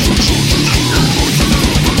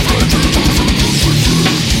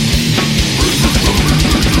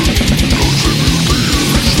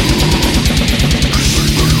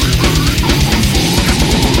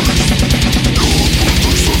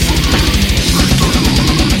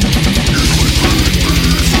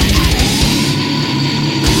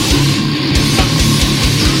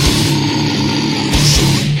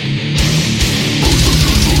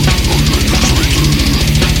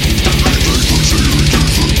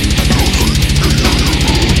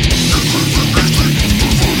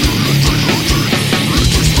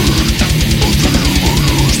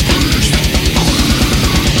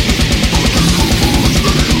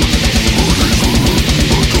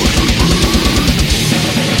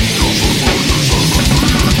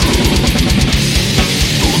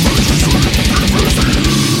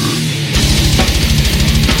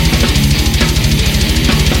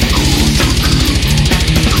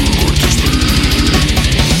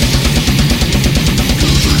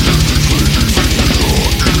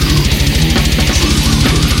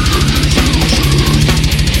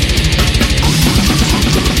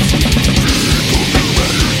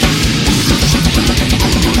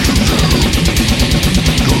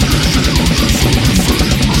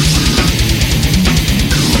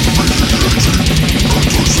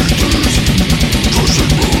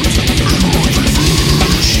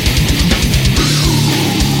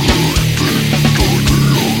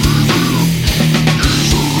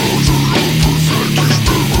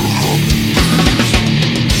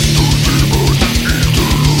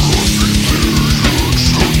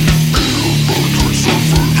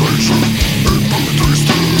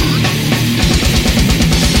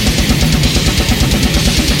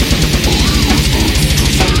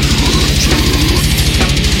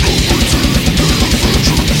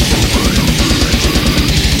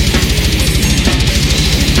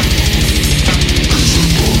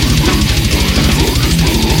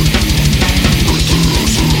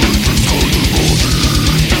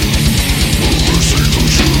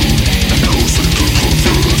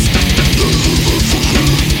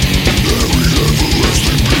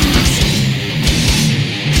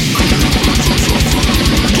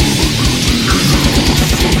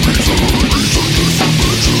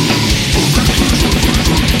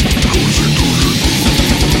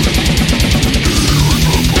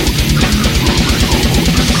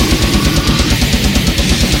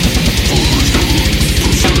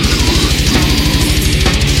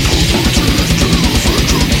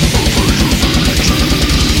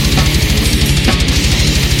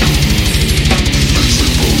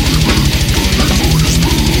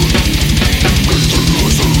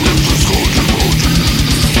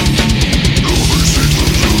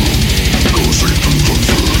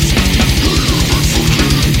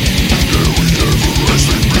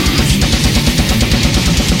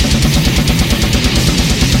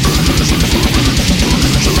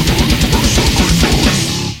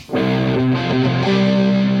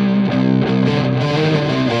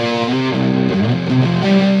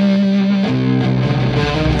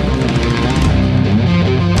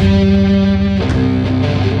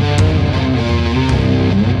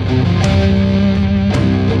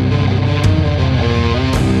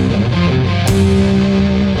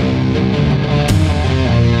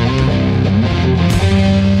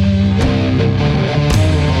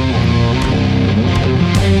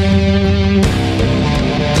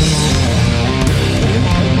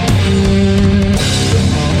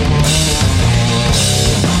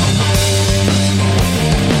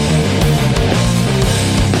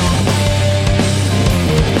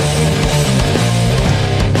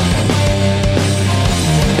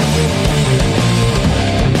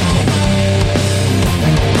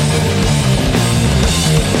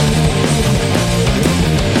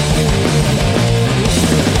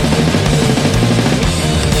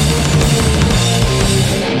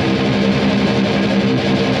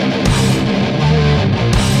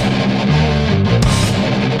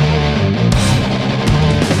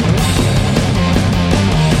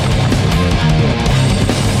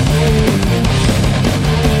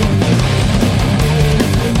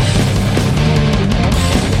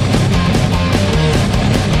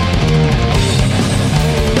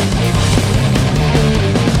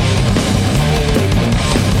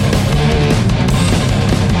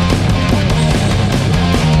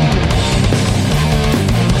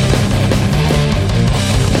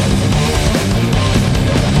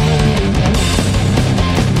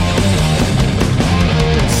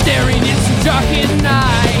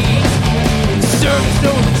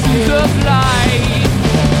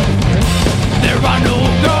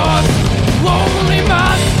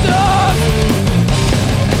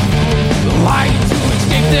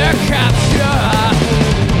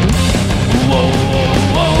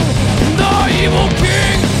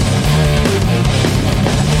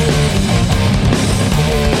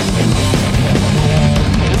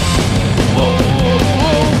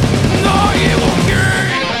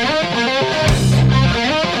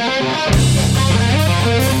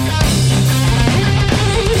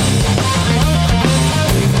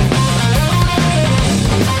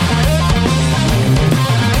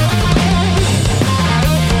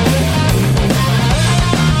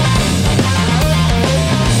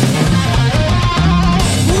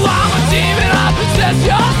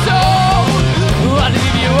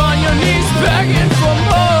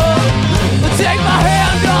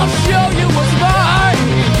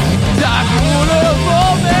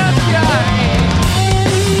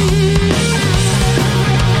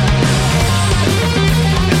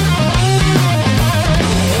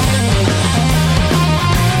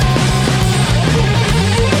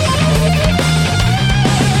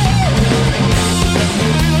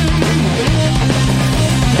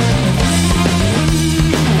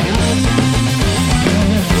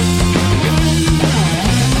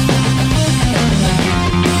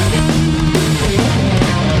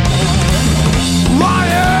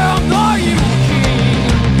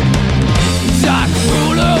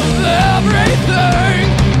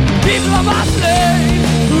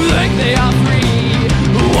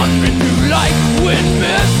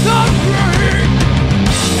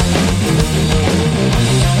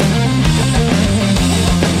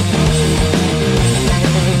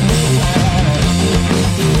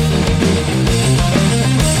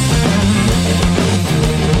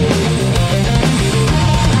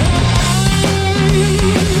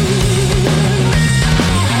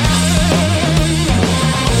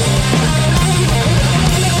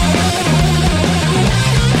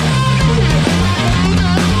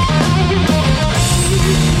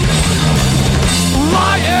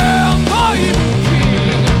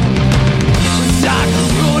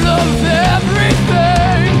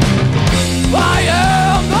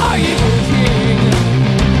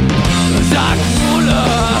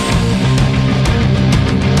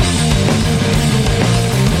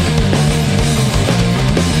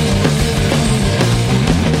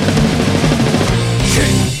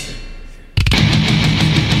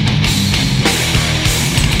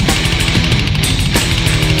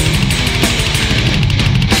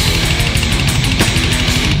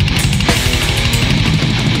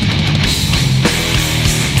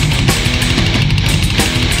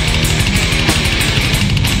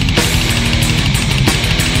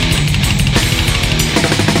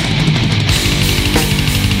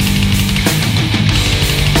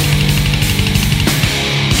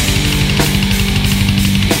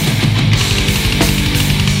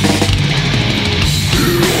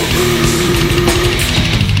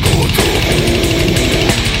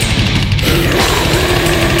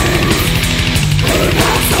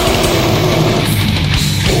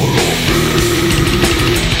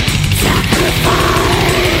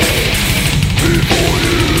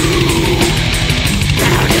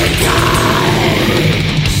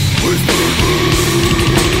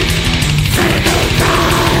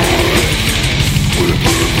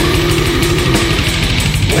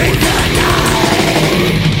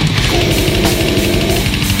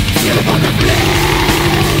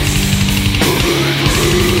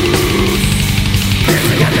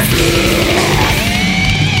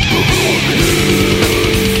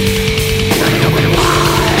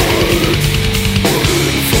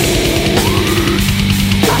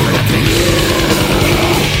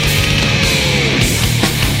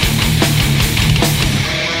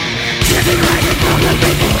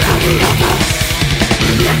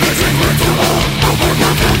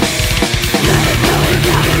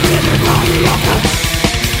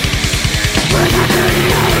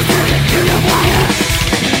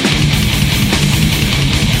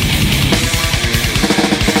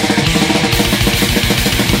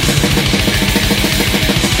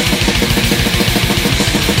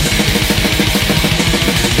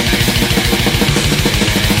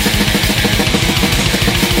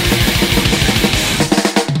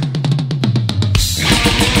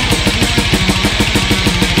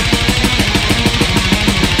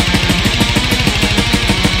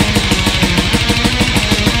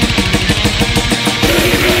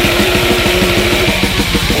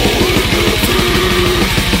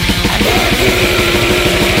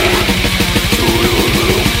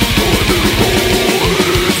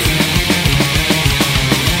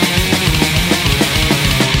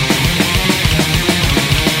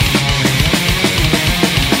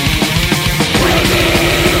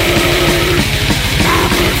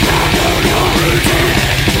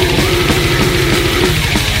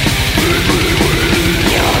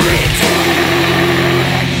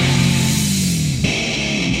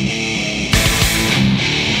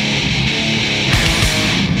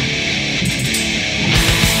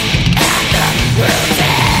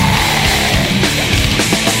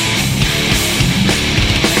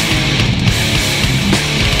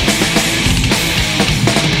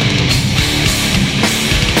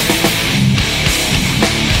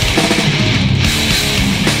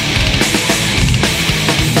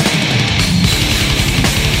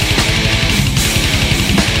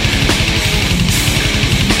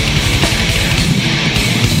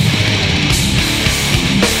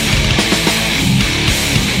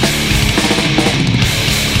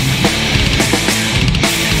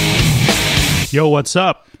 Yo, what's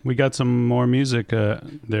up? We got some more music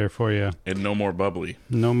there for you. And no more bubbly.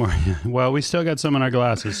 No more. Well, we still got some in our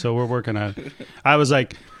glasses, so we're working on it. I was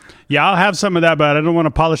like, yeah, I'll have some of that, but I don't want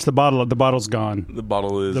to polish the bottle. The bottle's gone. The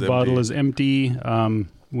bottle is The empty. bottle is empty.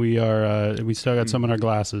 We still got some in our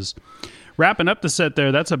glasses. Wrapping up the set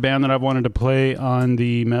there, that's a band that I've wanted to play on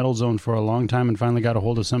the Metal Zone for a long time and finally got a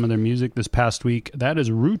hold of some of their music this past week. That is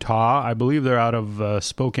Ruta. I believe they're out of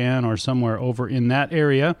Spokane or somewhere over in that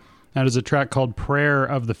area. That is a track called Prayer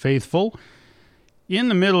of the Faithful. In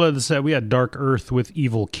the middle of the set, we had Dark Earth with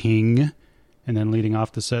Evil King. And then leading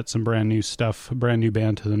off the set, some brand new stuff, a brand new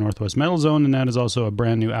band to the Northwest Metal Zone, and that is also a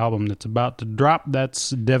brand new album that's about to drop.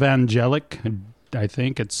 That's Devangelic. I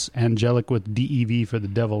think it's angelic with DEV for the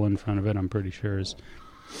devil in front of it, I'm pretty sure is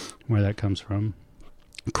where that comes from.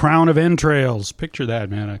 Crown of Entrails. Picture that,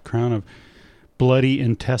 man. A crown of bloody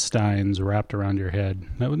intestines wrapped around your head.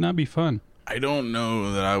 That would not be fun. I don't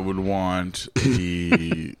know that I would want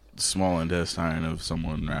the small intestine of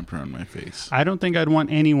someone wrapped around my face. I don't think I'd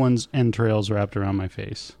want anyone's entrails wrapped around my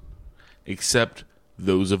face. Except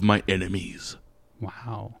those of my enemies.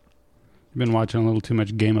 Wow. You've been watching a little too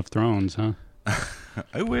much Game of Thrones, huh?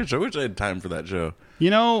 I wish I had time for that show. You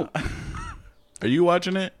know, Are you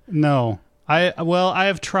watching it? no. I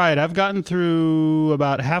have tried. I've gotten through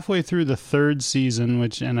about halfway through the third season,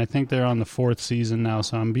 and I think they're on the fourth season now,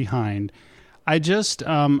 so I'm behind. I just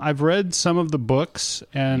I've read some of the books,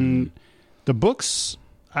 and the books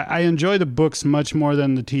I enjoy the books much more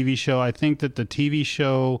than the TV show. I think that the TV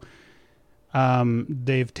show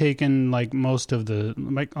they've taken like most of the,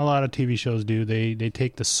 like a lot of TV shows do, they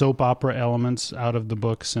take the soap opera elements out of the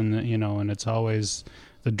books, and and it's always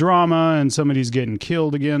the drama and somebody's getting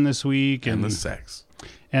killed again this week And the sex.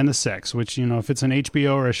 and the sex, which if it's an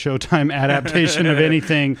HBO or a Showtime adaptation of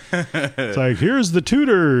anything, it's like, here's the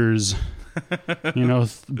Tudors.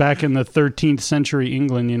 Back in the 13th century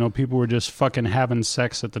England, people were just fucking having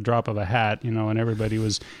sex at the drop of a hat, and everybody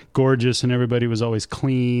was gorgeous and everybody was always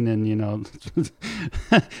clean and,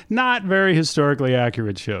 not very historically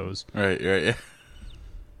accurate shows. Right.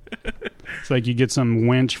 It's like you get some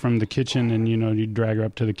wench from the kitchen and, you drag her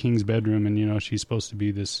up to the king's bedroom and, she's supposed to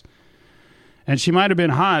be this. And she might have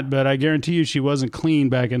been hot, but I guarantee you she wasn't clean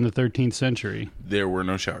back in the 13th century. There were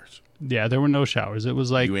no showers. Yeah, there were no showers. It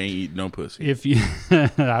was like, You ain't eat no pussy. if you,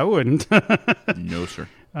 I wouldn't. No, sir.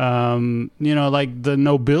 Like the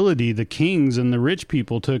nobility, the kings and the rich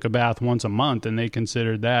people took a bath once a month, and they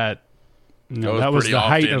considered that, that was pretty the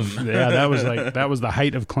height often. of, that was the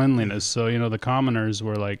height of cleanliness. So, the commoners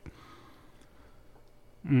were like,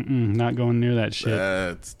 not going near that shit.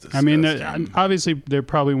 That's disgusting. I mean, obviously there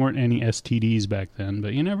probably weren't any STDs back then,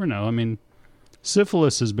 but you never know. I mean,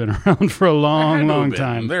 syphilis has been around for a long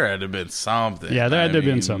time. There had to have been something. Yeah, there had to have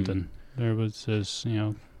been mean, something. There was this,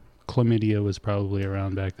 chlamydia was probably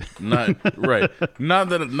around back then. Not right. Not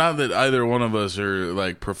that either one of us are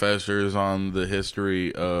like professors on the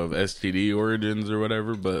history of STD origins or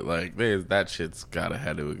whatever, but like that shit's gotta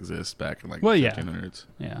had to exist back in like the 1500s.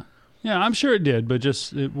 Yeah, I'm sure it did, but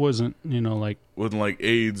just it wasn't, like With like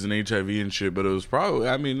AIDS and HIV and shit, but it was probably,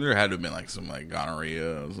 I mean, there had to have been like some like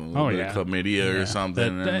gonorrhea, some chlamydia or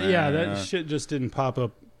something. That shit just didn't pop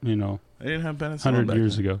up, They didn't have penicillin 100 back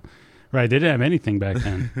years then. ago. Right, they didn't have anything back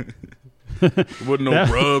then. There wasn't no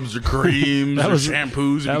rubs or creams or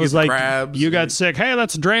shampoos. That if was you get like, crabs. you got sick. Hey,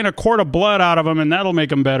 let's drain a quart of blood out of them, and that'll make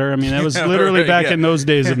them better. I mean, that was literally back in those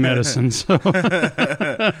days of medicine. So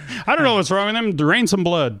I don't know what's wrong with them. Drain some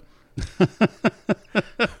blood.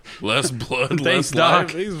 Less blood, Thanks, less Doc.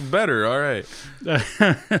 life. He's better. All right.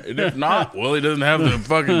 And if not, well, he doesn't have the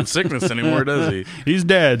fucking sickness anymore, does he? He's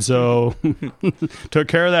dead, so took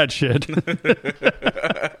care of that shit.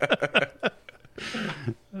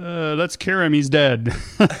 Let's cure him. He's dead.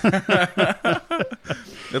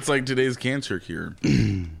 That's like today's cancer cure.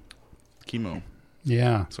 Chemo.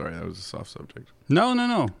 Yeah. Sorry, that was a soft subject. No.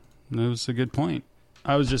 That was a good point.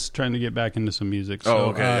 I was just trying to get back into some music. So,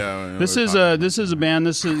 okay. Yeah, this is a band.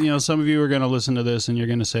 This is some of you are going to listen to this and you're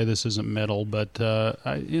going to say this isn't metal, but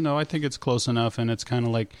I think it's close enough, and it's kind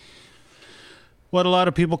of like what a lot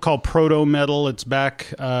of people call proto metal. It's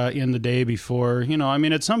back in the day before,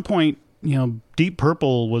 at some point, Deep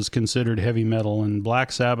Purple was considered heavy metal and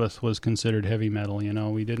Black Sabbath was considered heavy metal.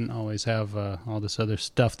 We didn't always have all this other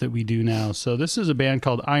stuff that we do now. So this is a band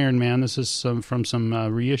called Iron Man. This is from some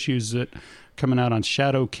reissues that coming out on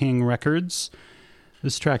Shadow King Records.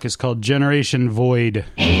 This track is called Generation Void.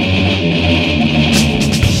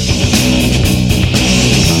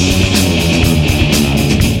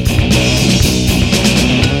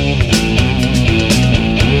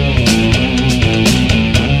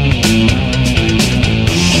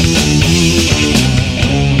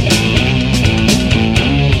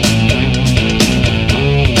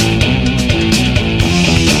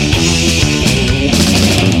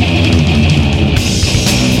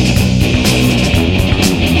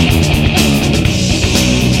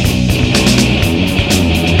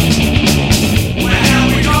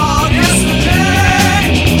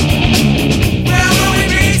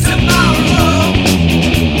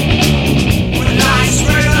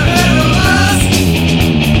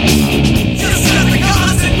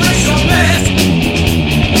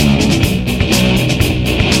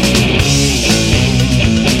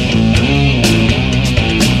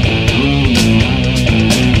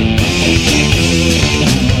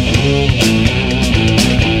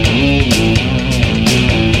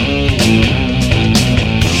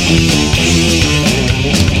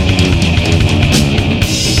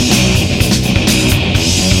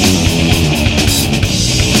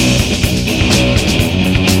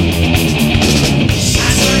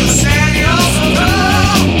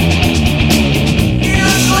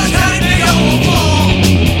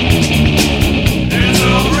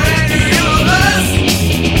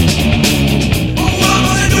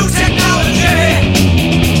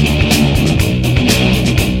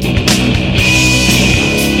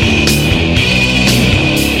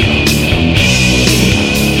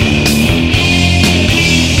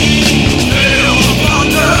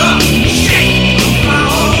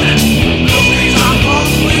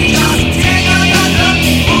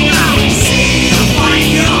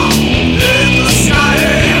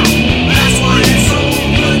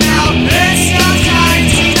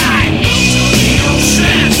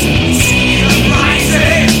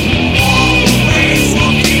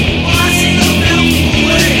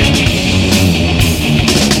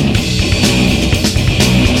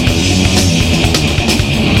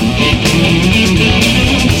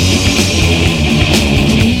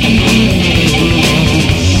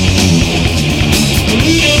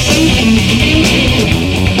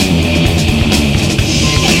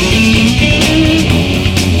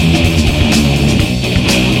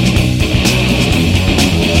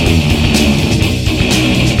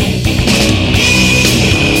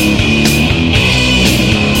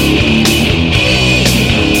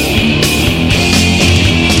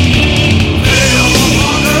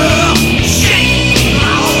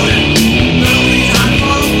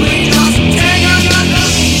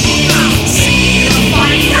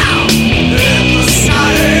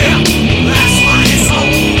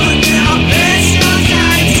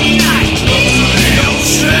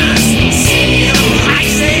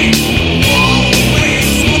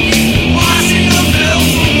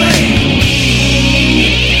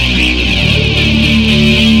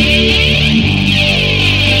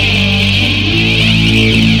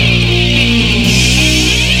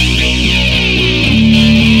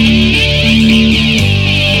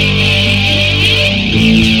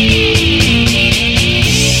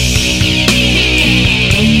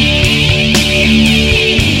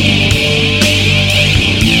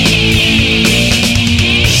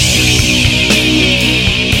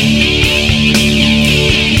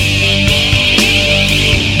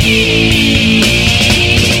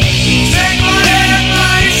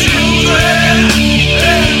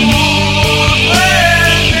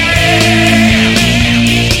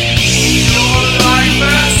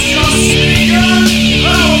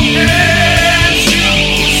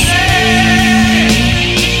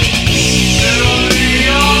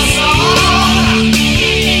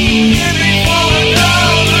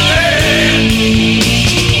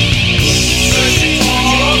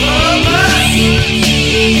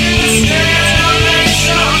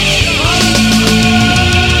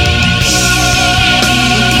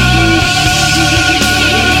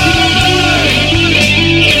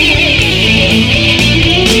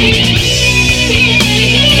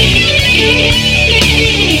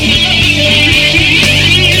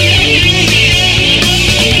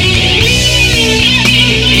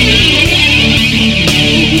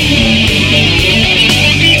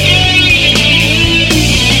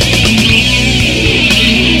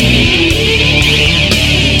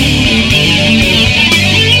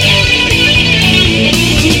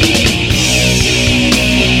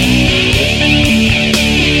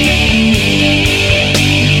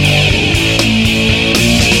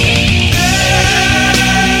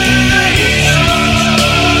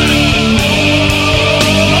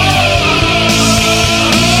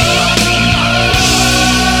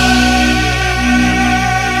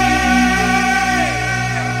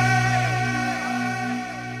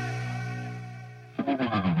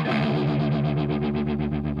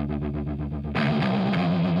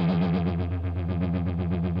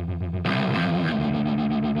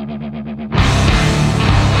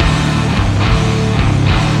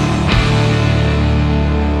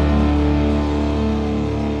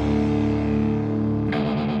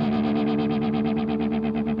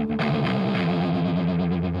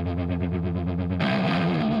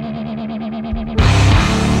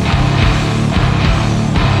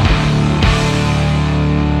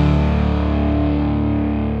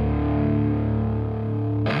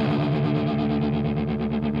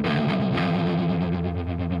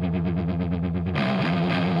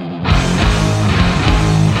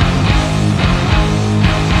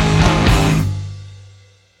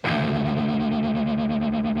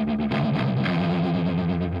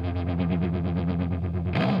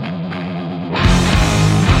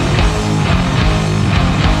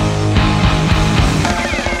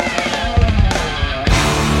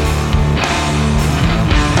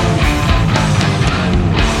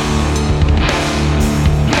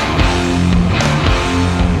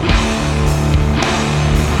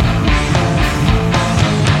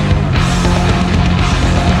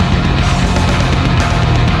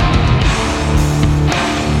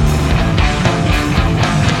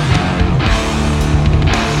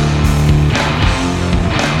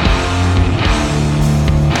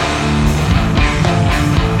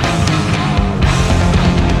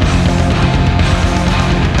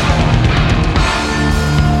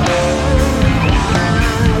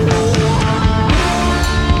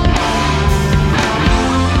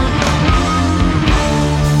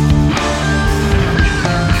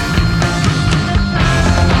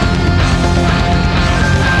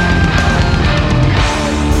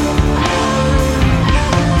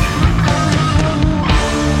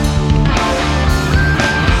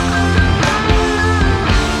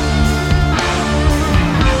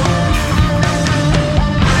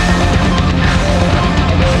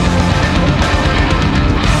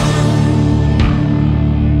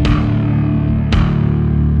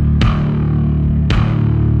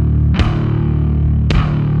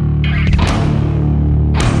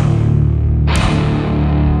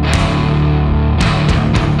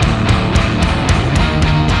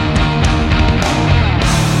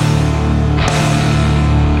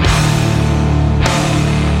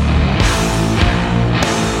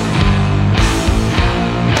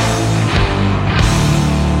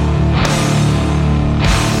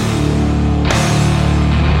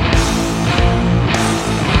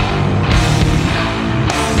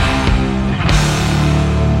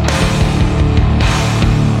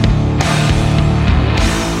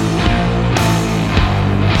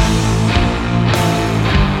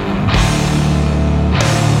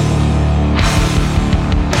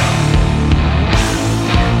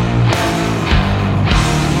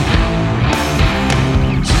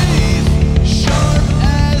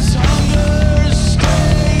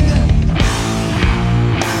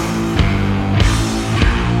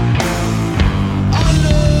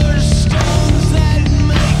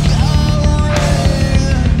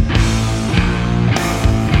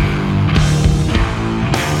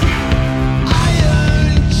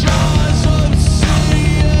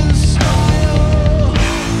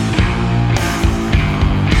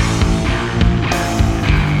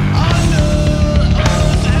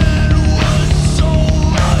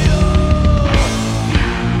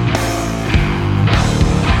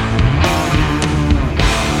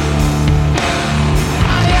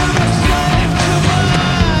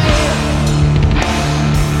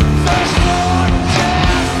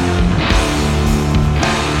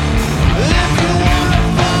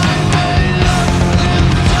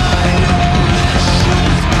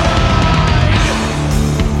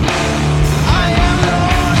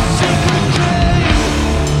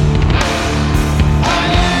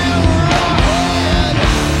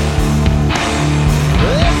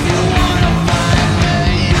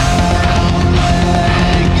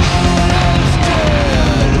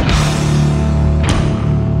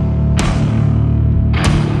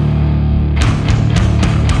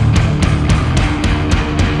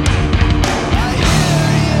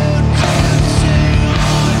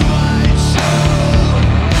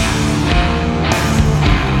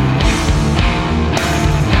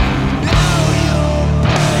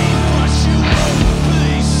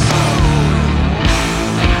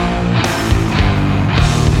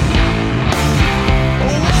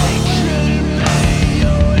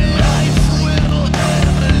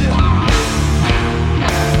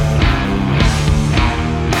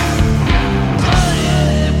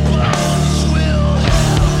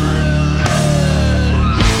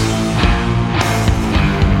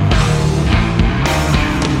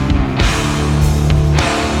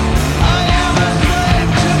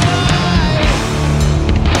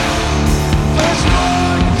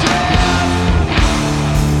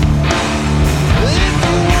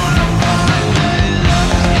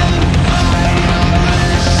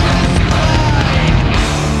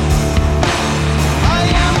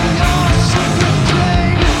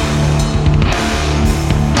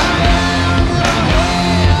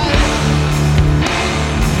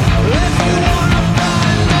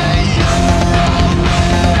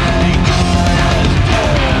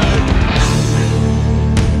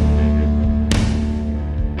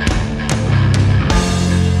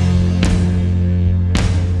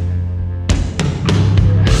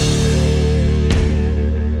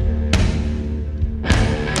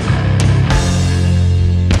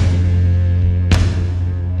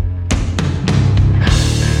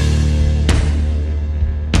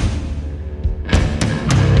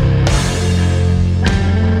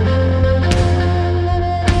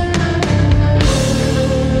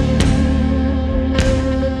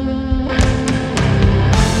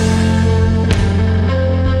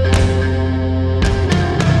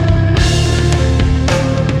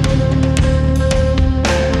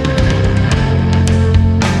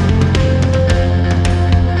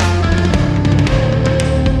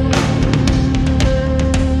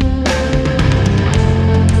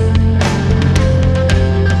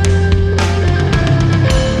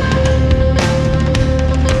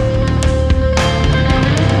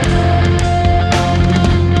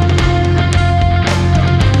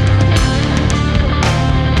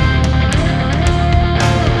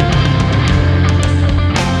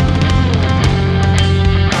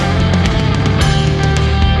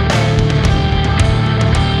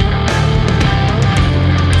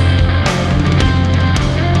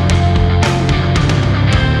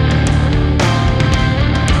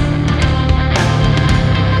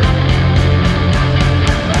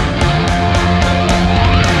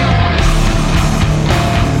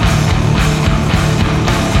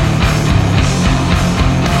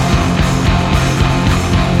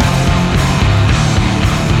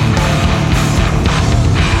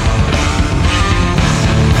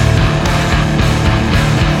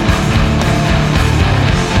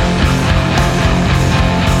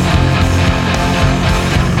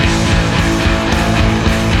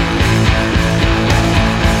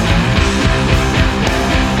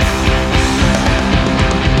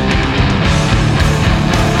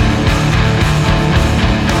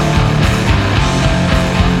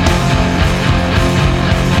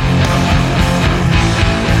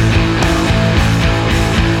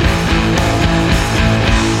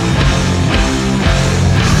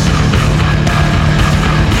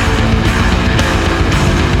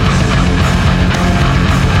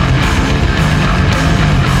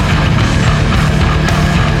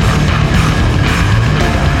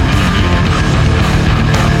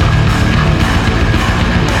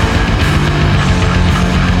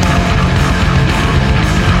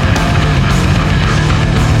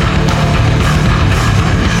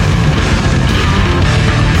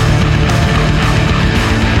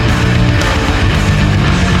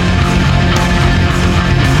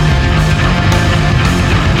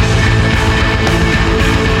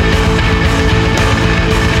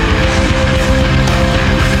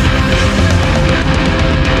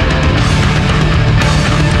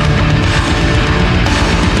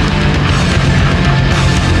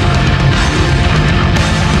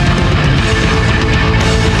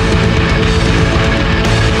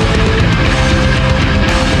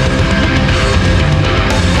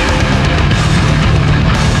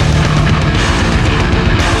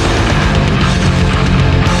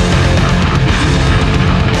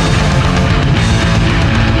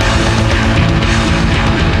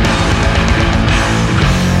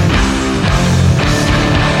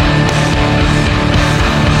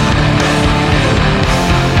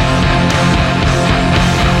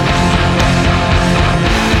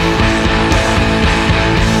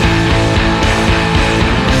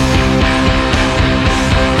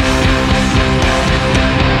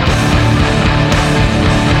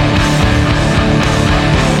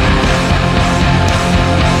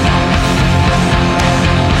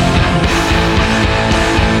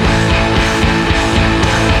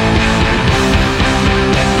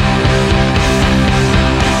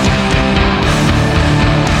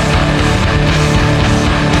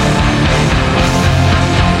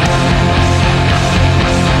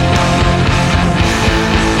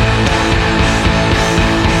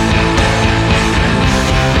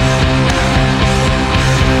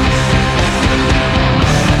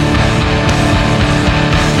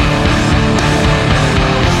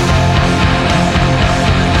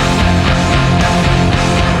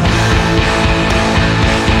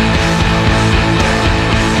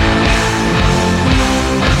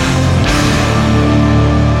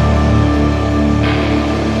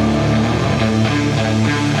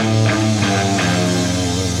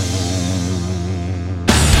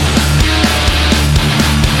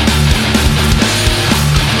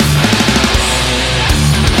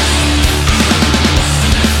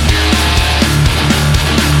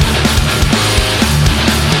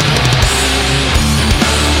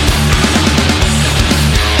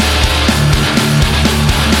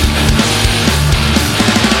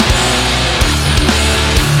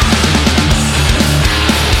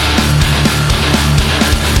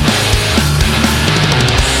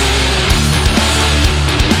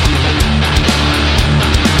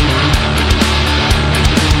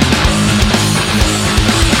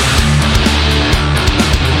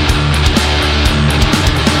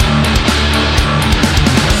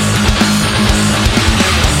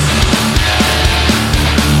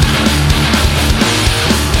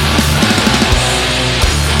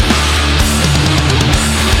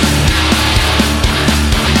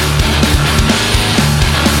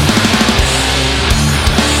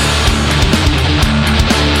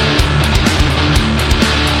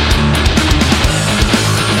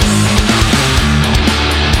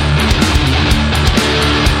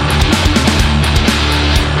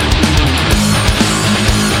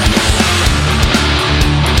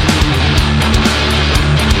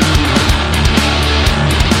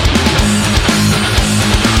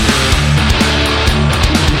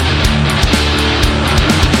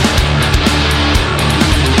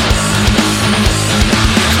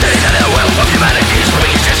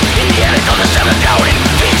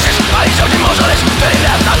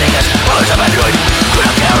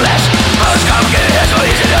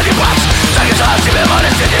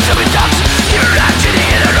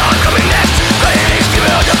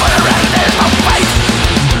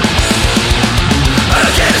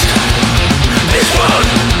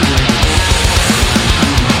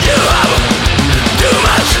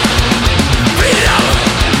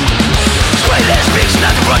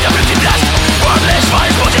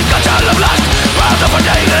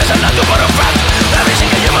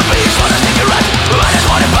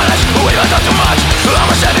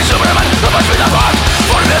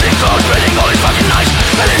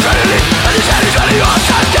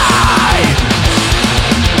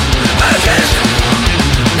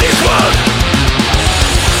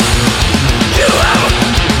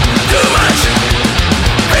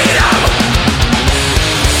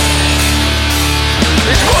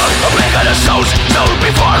 the souls sold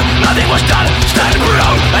before nothing was done. Stand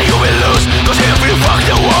proud and you will lose, cause if you fuck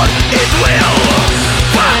the world, it will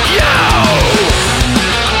fuck you.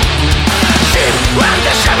 Sheep and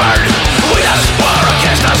the shepherd, with us or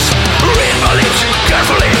against us. Read my lips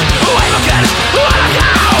carefully, who I'm against, who I'm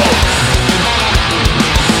now.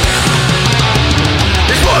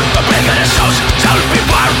 This world of breaking the souls sold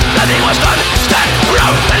before nothing was done. Stand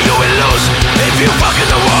proud and you will lose, if you fuck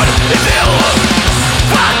the world, it will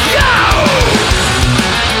fuck you.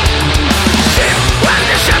 Sheep and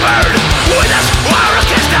the shepherd, with us or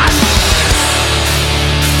against us.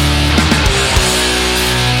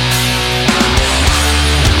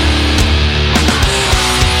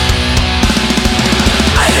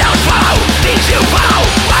 I don't follow, things you follow.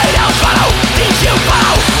 I don't follow, things you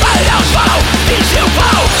follow. I don't follow, things you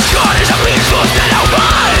follow. God is a peaceful state of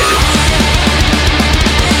mind.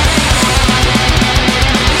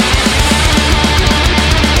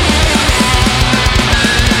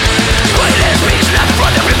 Squidless means nothing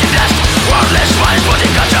from the freaking dust. Worthless minds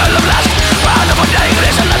putting control of lust. Proud of a dying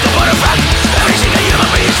race and not to put a fact. Every single human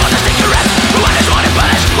being is for the sticky rat. Who one is wanting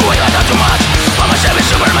punish, who ain't got too much. Mama said it's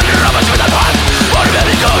Superman and robots without heart. What a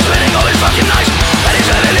baby goes winning all his fucking nights. And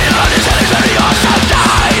he's living in on his head, he's very awesome.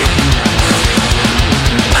 Die!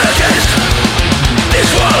 And against this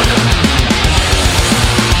world,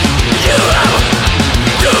 you have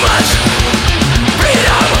too much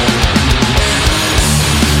freedom.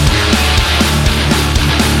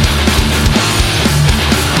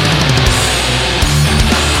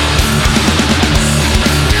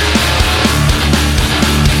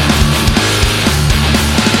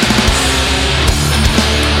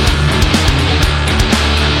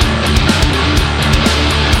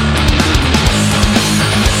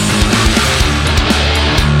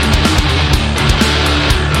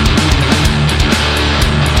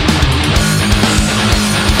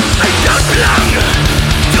 I don't belong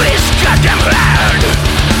to this goddamn land.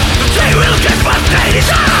 They will get what they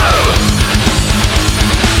deserve.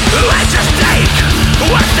 I just take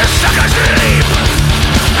what the suckers leave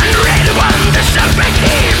and read what the serpent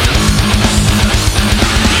keep.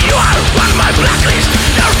 You are on my blacklist.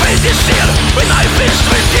 Your fate is sealed with my fist,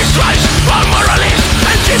 which destroys all moralists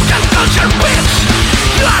and cheap and culture whips.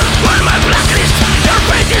 You are on my blacklist. Your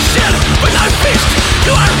fate is sealed with my fist.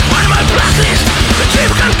 You are on my blacklist. The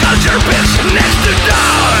cheap and culture whips next to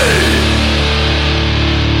die.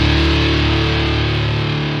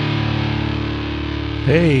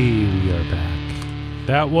 Hey, we are back.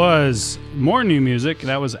 That was more new music.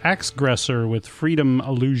 That was Axgressor with Freedom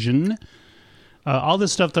Illusion. All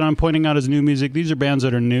this stuff that I'm pointing out as new music, these are bands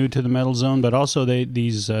that are new to the Metal Zone, but also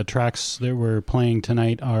these tracks that we're playing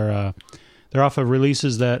tonight are they're off of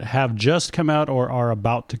releases that have just come out or are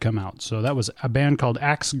about to come out. So that was a band called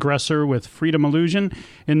Axgressor with Freedom Illusion.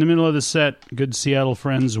 In the middle of the set, good Seattle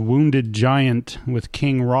friends, Wounded Giant with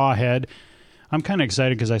King Rawhead. I'm kind of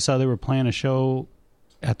excited because I saw they were playing a show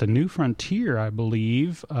at the New Frontier, I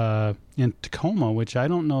believe, in Tacoma, which I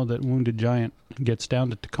don't know that Wounded Giant gets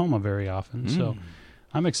down to Tacoma very often. So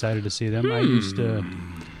I'm excited to see them. I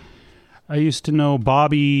used to know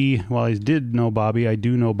Bobby. Well, I did know Bobby. I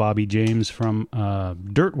do know Bobby James from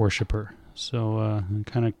Dirt Worshipper. So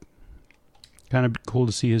kind of cool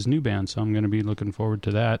to see his new band. So I'm going to be looking forward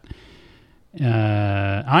to that.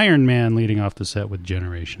 Iron Man leading off the set with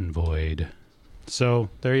Generation Void. So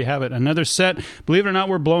there you have it. Another set. Believe it or not,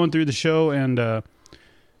 we're blowing through the show, and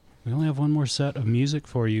we only have one more set of music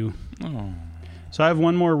for you. Oh. So I have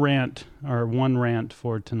one rant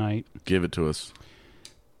for tonight. Give it to us.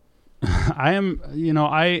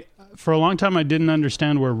 For a long time I didn't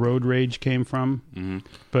understand where road rage came from,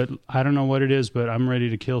 but I don't know what it is, but I'm ready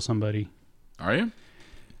to kill somebody. Are you?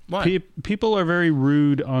 Why? People are very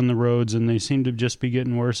rude on the roads, and they seem to just be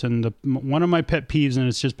getting worse. And one of my pet peeves, and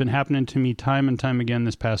it's just been happening to me time and time again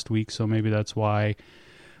this past week, so maybe that's why.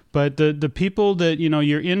 But the people that,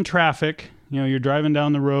 you're in traffic, you're driving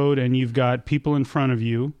down the road, and you've got people in front of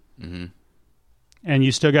you, and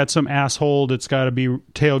you still got some asshole that's got to be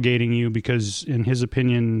tailgating you because, in his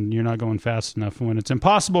opinion, you're not going fast enough. When it's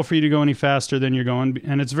impossible for you to go any faster than you're going,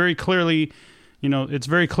 and it's very clearly... it's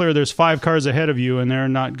very clear there's 5 cars ahead of you and they're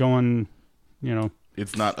not going,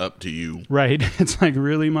 It's not up to you. Right. It's like,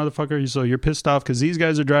 really, motherfucker? So you're pissed off because these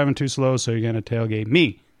guys are driving too slow, so you're going to tailgate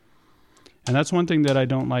me. And that's one thing that I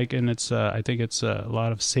don't like, and it's I think it's a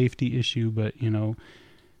lot of safety issue, but,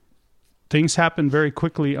 things happen very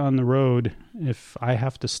quickly on the road. If I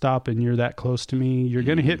have to stop and you're that close to me, you're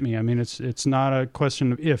going to hit me. I mean, it's not a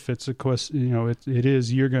question of if, it's a question, it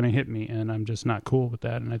is, you're going to hit me, and I'm just not cool with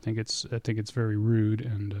that. And I think it's very rude,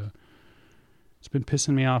 and it's been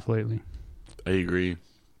pissing me off lately. I agree.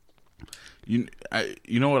 You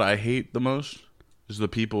know what I hate the most is the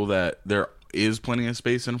people that there is plenty of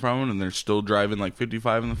space in front of them and they're still driving like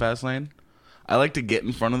 55 in the fast lane. I like to get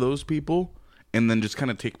in front of those people and then just kind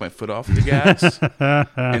of take my foot off the gas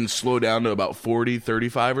and slow down to about 40,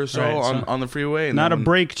 35 or so, Right, on the freeway. And Not a then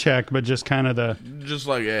brake check, but just kind of the... just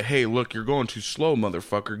like, hey, look, you're going too slow,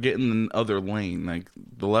 motherfucker. Get in the other lane. Like,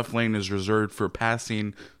 the left lane is reserved for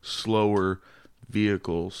passing slower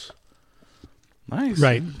vehicles. Nice.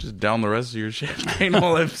 Right. Just down the rest of your shit. Ain't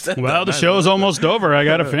all I've said. Well, the Nice. show's almost over. I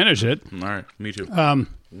got to finish it. All right, me too.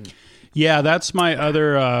 Yeah, that's my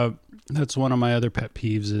other... that's one of my other pet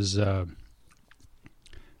peeves is...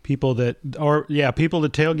 people that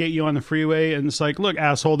tailgate you on the freeway, and it's like, look,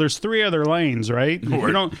 asshole, there's 3 other lanes, right?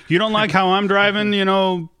 You don't like how I'm driving,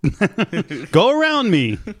 go around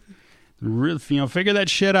me. Figure that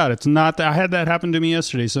shit out. It's not that. I had that happen to me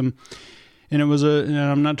yesterday. And it was and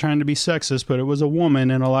I'm not trying to be sexist, but it was a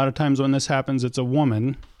woman, and a lot of times when this happens, it's a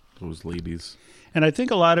woman. Those ladies. And I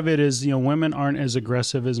think a lot of it is, women aren't as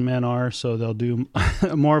aggressive as men are, so they'll do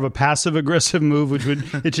more of a passive-aggressive move, which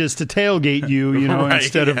it's just to tailgate you, Right,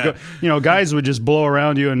 instead of, guys would just blow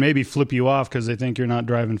around you and maybe flip you off because they think you're not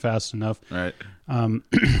driving fast enough. Right.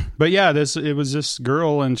 But yeah, it was this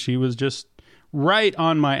girl, and she was just right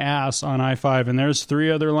on my ass on I-5, and there's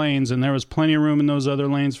 3 other lanes, and there was plenty of room in those other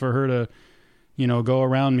lanes for her to, go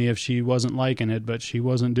around me if she wasn't liking it, but she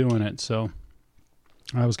wasn't doing it, so...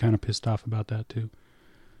 I was kind of pissed off about that too.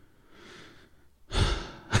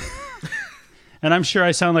 And I'm sure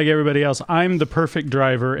I sound like everybody else. I'm the perfect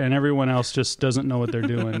driver, and everyone else just doesn't know what they're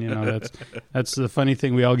doing. That's the funny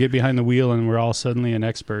thing. We all get behind the wheel, and we're all suddenly an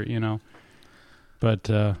expert. But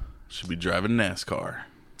should be driving NASCAR.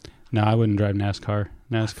 no, I wouldn't drive NASCAR.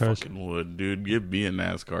 I NASCAR's fucking would, dude. Give me a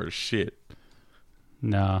NASCAR shit.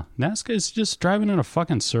 no. NASCAR is just driving in a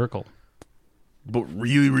fucking circle. But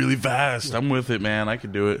really, really fast. I'm with it, man. I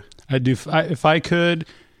could do it. If I could,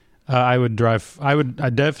 I would drive.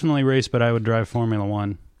 I'd definitely race, but I would drive Formula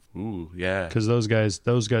One. Ooh, yeah. Because those guys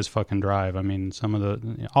fucking drive. I mean,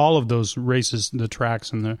 all of those races, the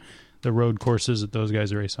tracks and the road courses that those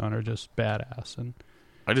guys race on are just badass. And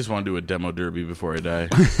I just want to do a demo derby before I die.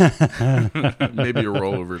 Maybe a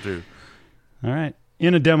rollover too. all right,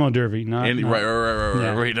 in a demo derby, not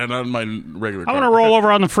Right, not on my regular I car. want to roll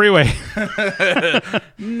over on the freeway.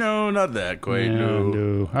 No, not that quite. Yeah, No.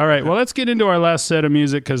 no. All right, well, let's get into our last set of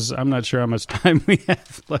music because I'm not sure how much time we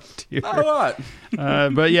have left here. Not a lot.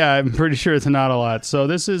 But yeah, I'm pretty sure it's not a lot. So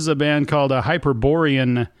this is a band called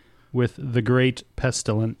Hyperborean with The Great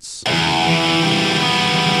Pestilence.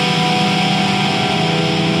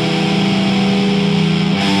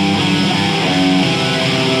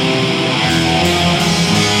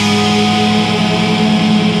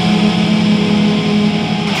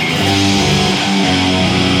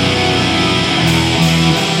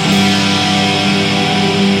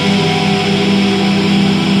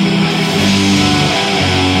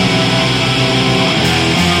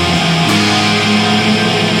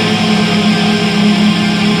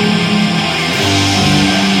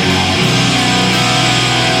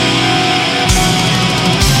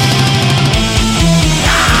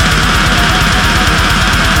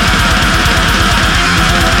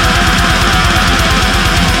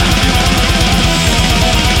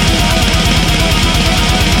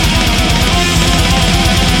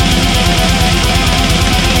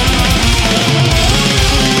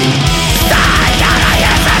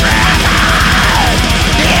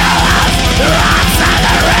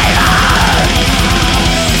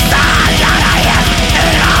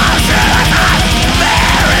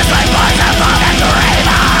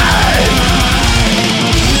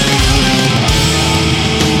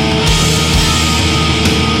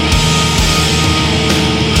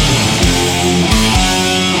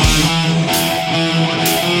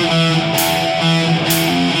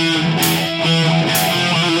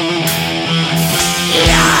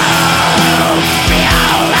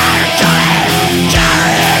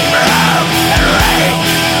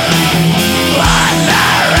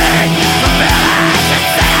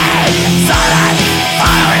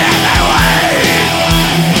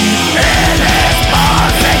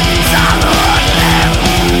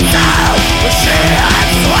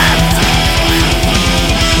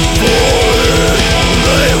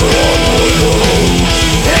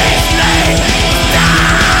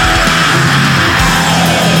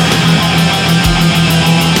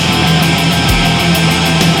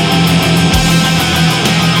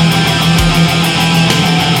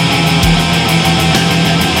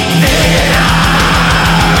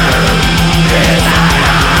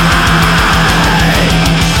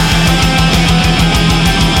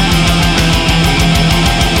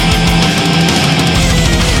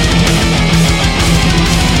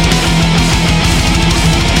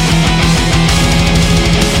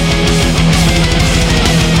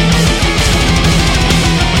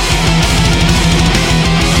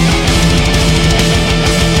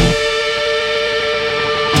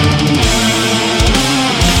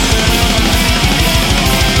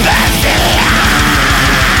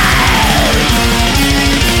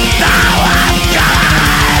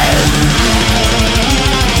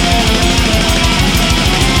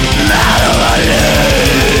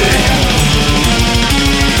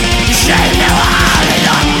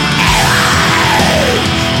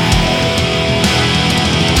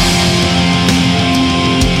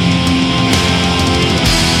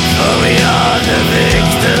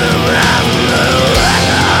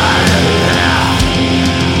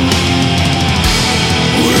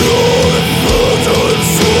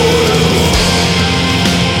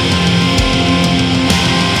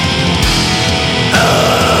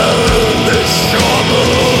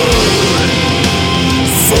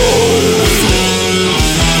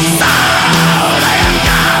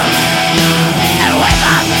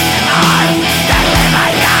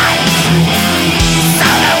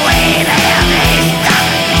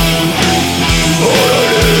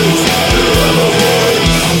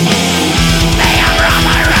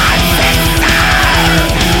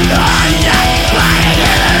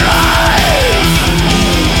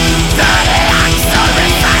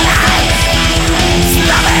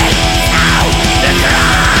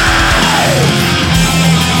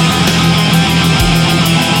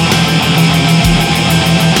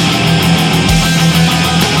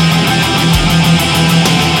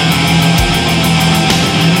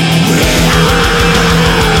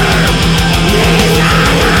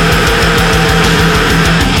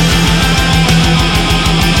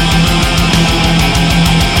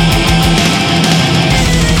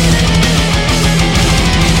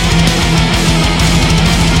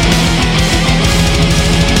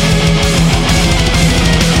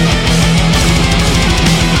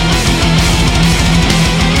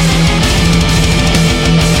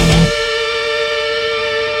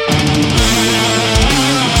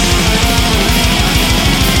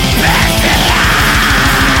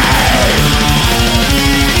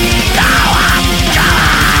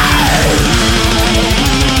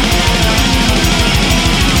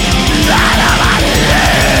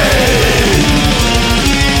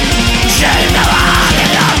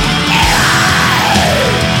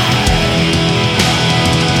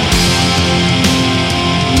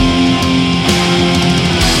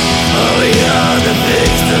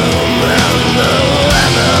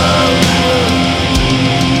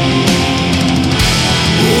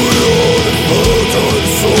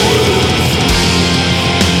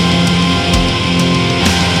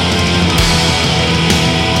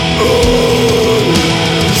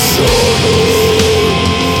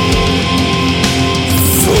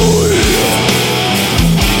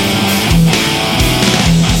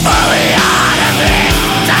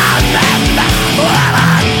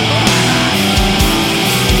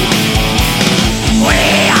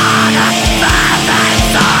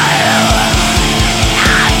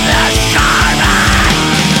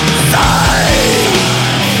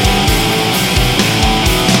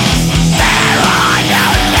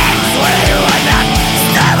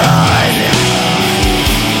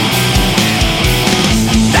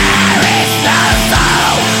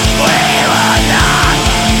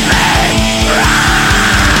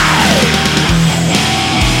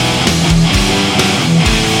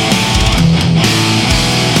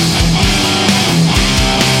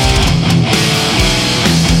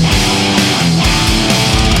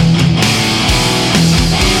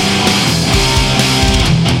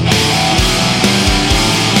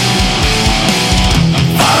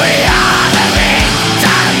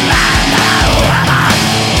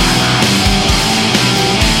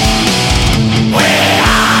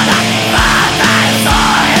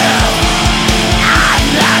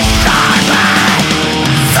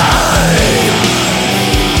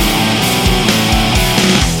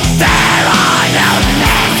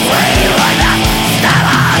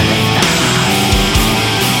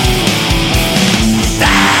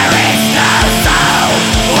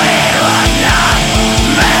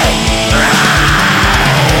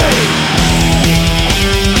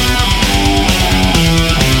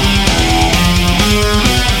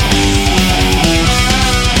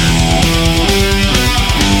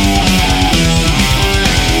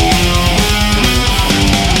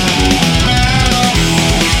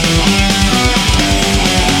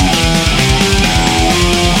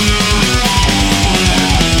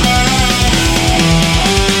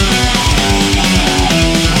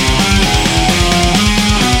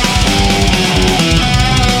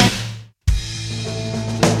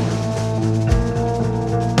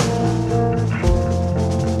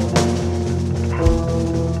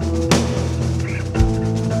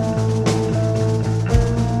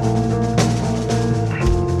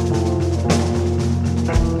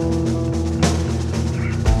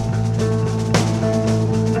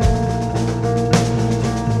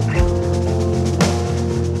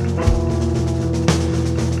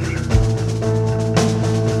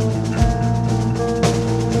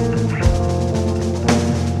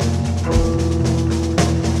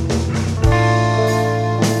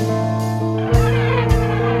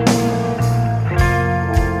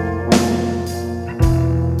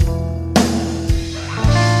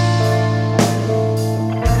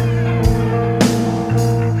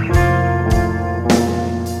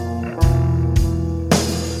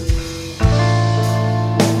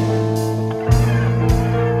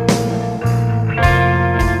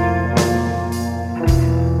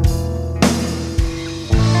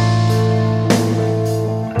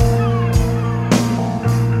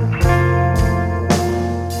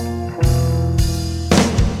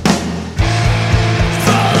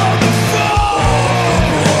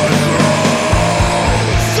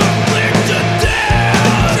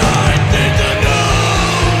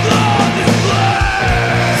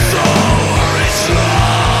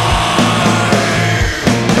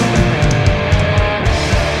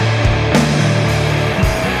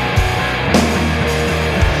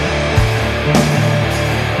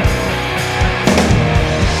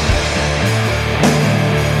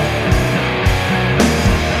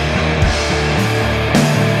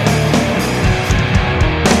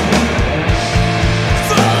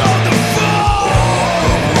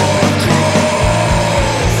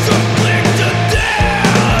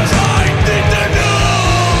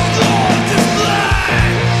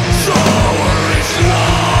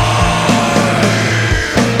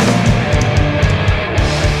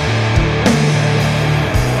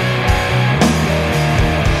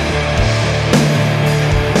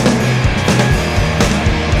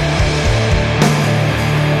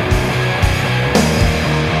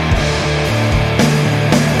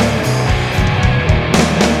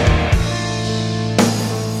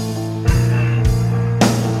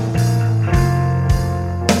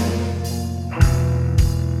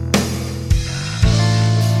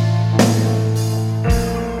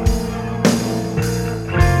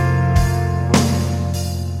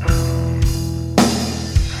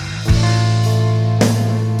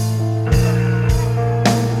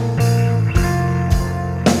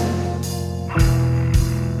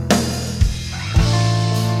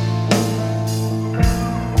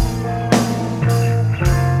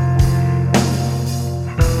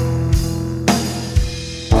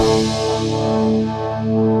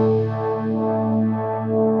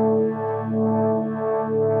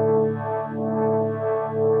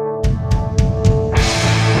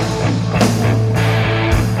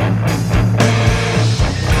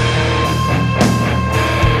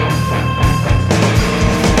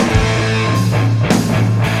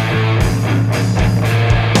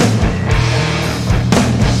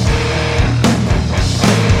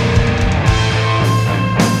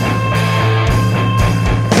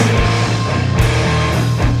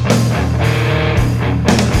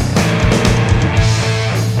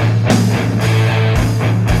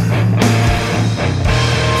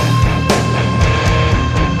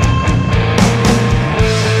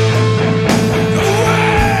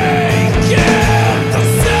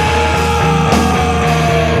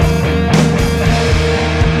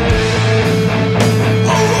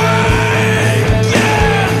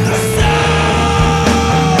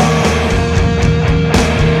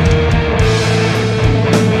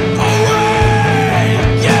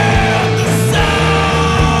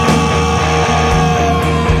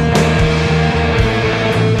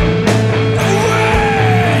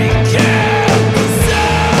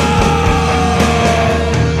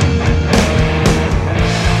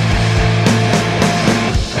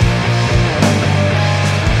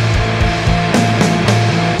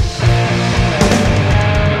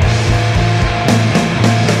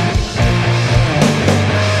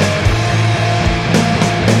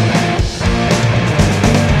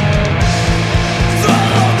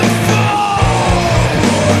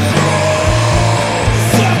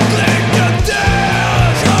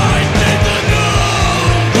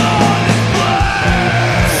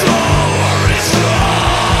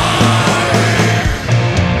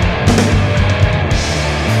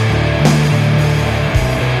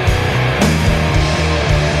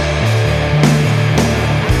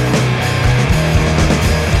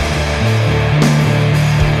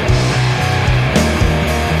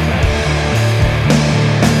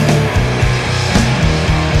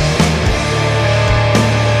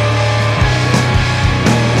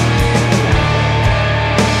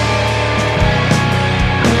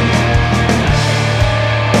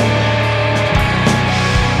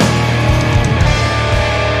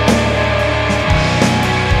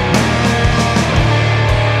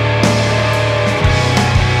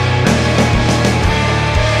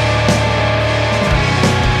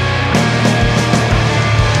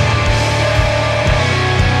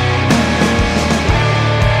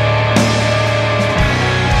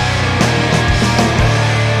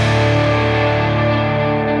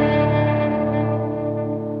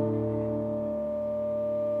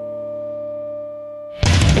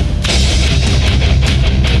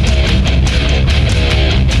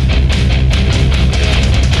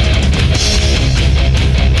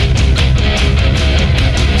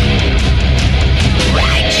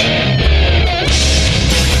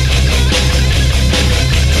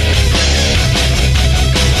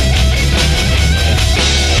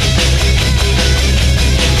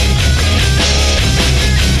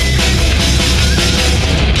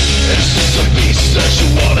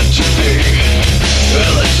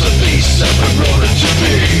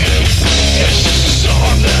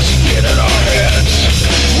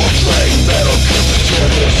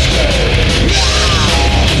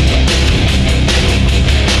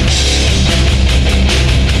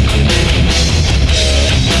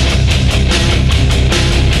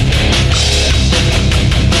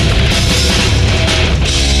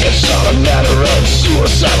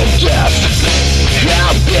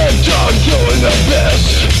 the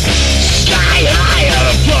abyss. Sky high on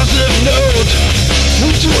a positive note.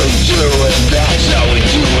 We're doing and that's how we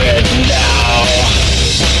do it now.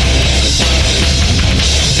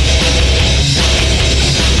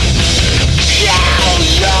 Kill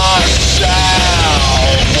yourself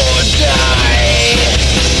or die.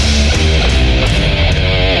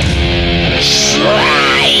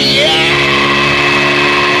 Try it.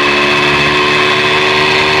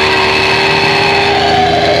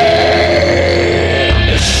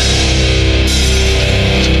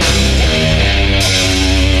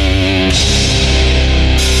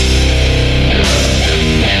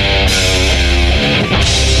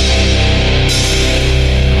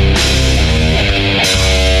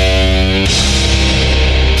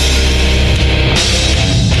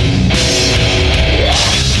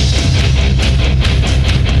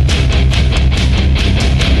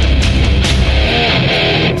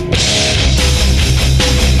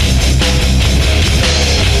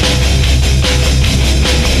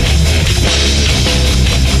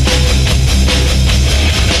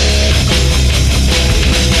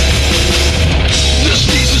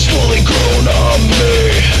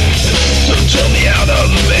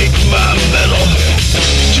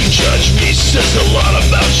 Says a lot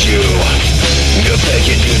about you. You're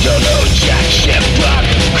thinking you don't know jack shit, but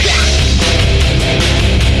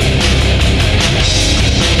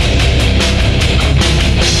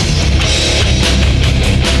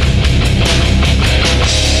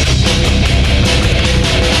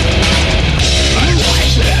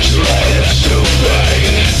life so big,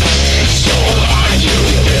 so hard you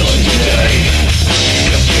feel it today.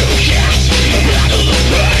 If you can't handle the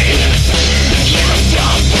pain, can't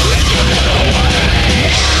stop for it.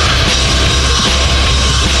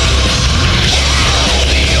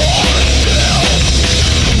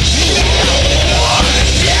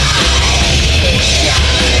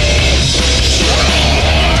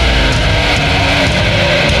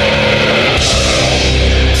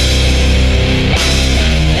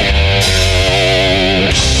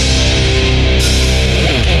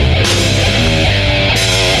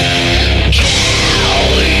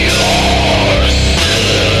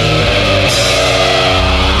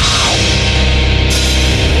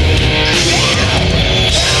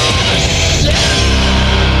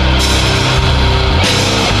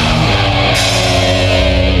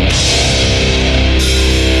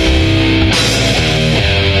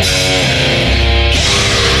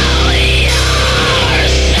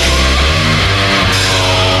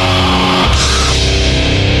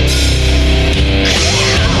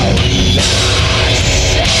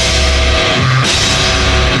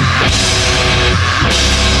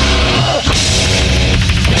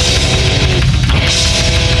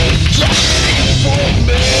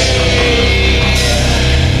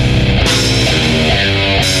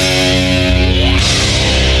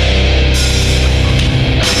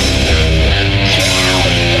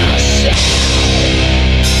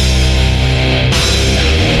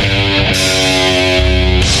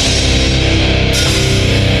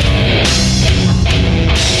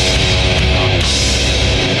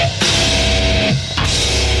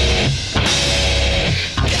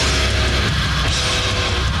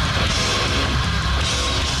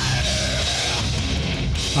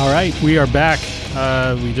 All right, we are back.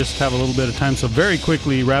 We just have a little bit of time, so very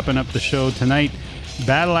quickly wrapping up the show tonight.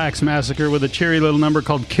 Battle Axe Massacre with a cheery little number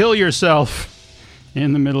called Kill Yourself.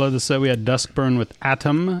 In the middle of the set, we had Duskburn with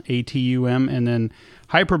Atum, A-T-U-M, and then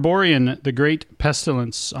Hyperborean, the Great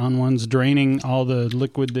Pestilence, on one's draining all the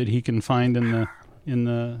liquid that he can find in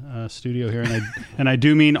the studio here, and I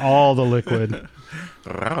do mean all the liquid.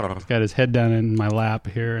 He's got his head down in my lap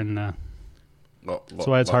here, and that's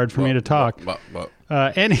why it's hard for me to talk.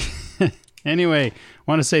 Anyway,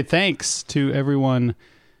 want to say thanks to everyone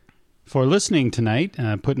for listening tonight,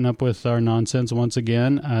 putting up with our nonsense once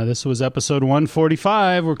again. This was episode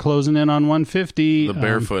 145. We're closing in on 150. The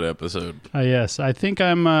barefoot episode. Yes, I think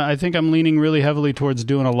I'm leaning really heavily towards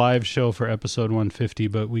doing a live show for episode 150,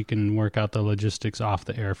 but we can work out the logistics off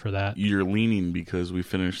the air for that. You're leaning because we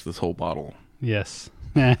finished this whole bottle. Yes.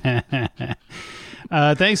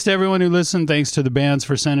 Thanks to everyone who listened. Thanks to the bands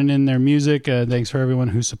for sending in their music. Thanks for everyone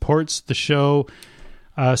who supports the show.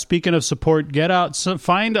 Speaking of support, get out,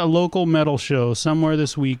 find a local metal show somewhere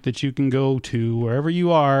this week that you can go to wherever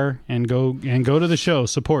you are and go to the show.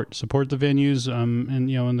 Support the venues. And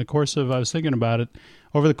in the course of, I was thinking about it,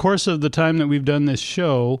 over the course of the time that we've done this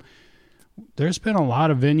show, there's been a lot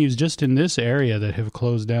of venues just in this area that have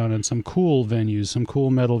closed down, and some cool venues, some cool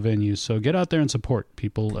metal venues. So get out there and support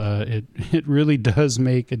people. It really does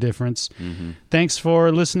make a difference. Mm-hmm. Thanks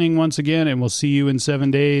for listening once again, and we'll see you in 7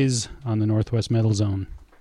 days on the Northwest Metal Zone.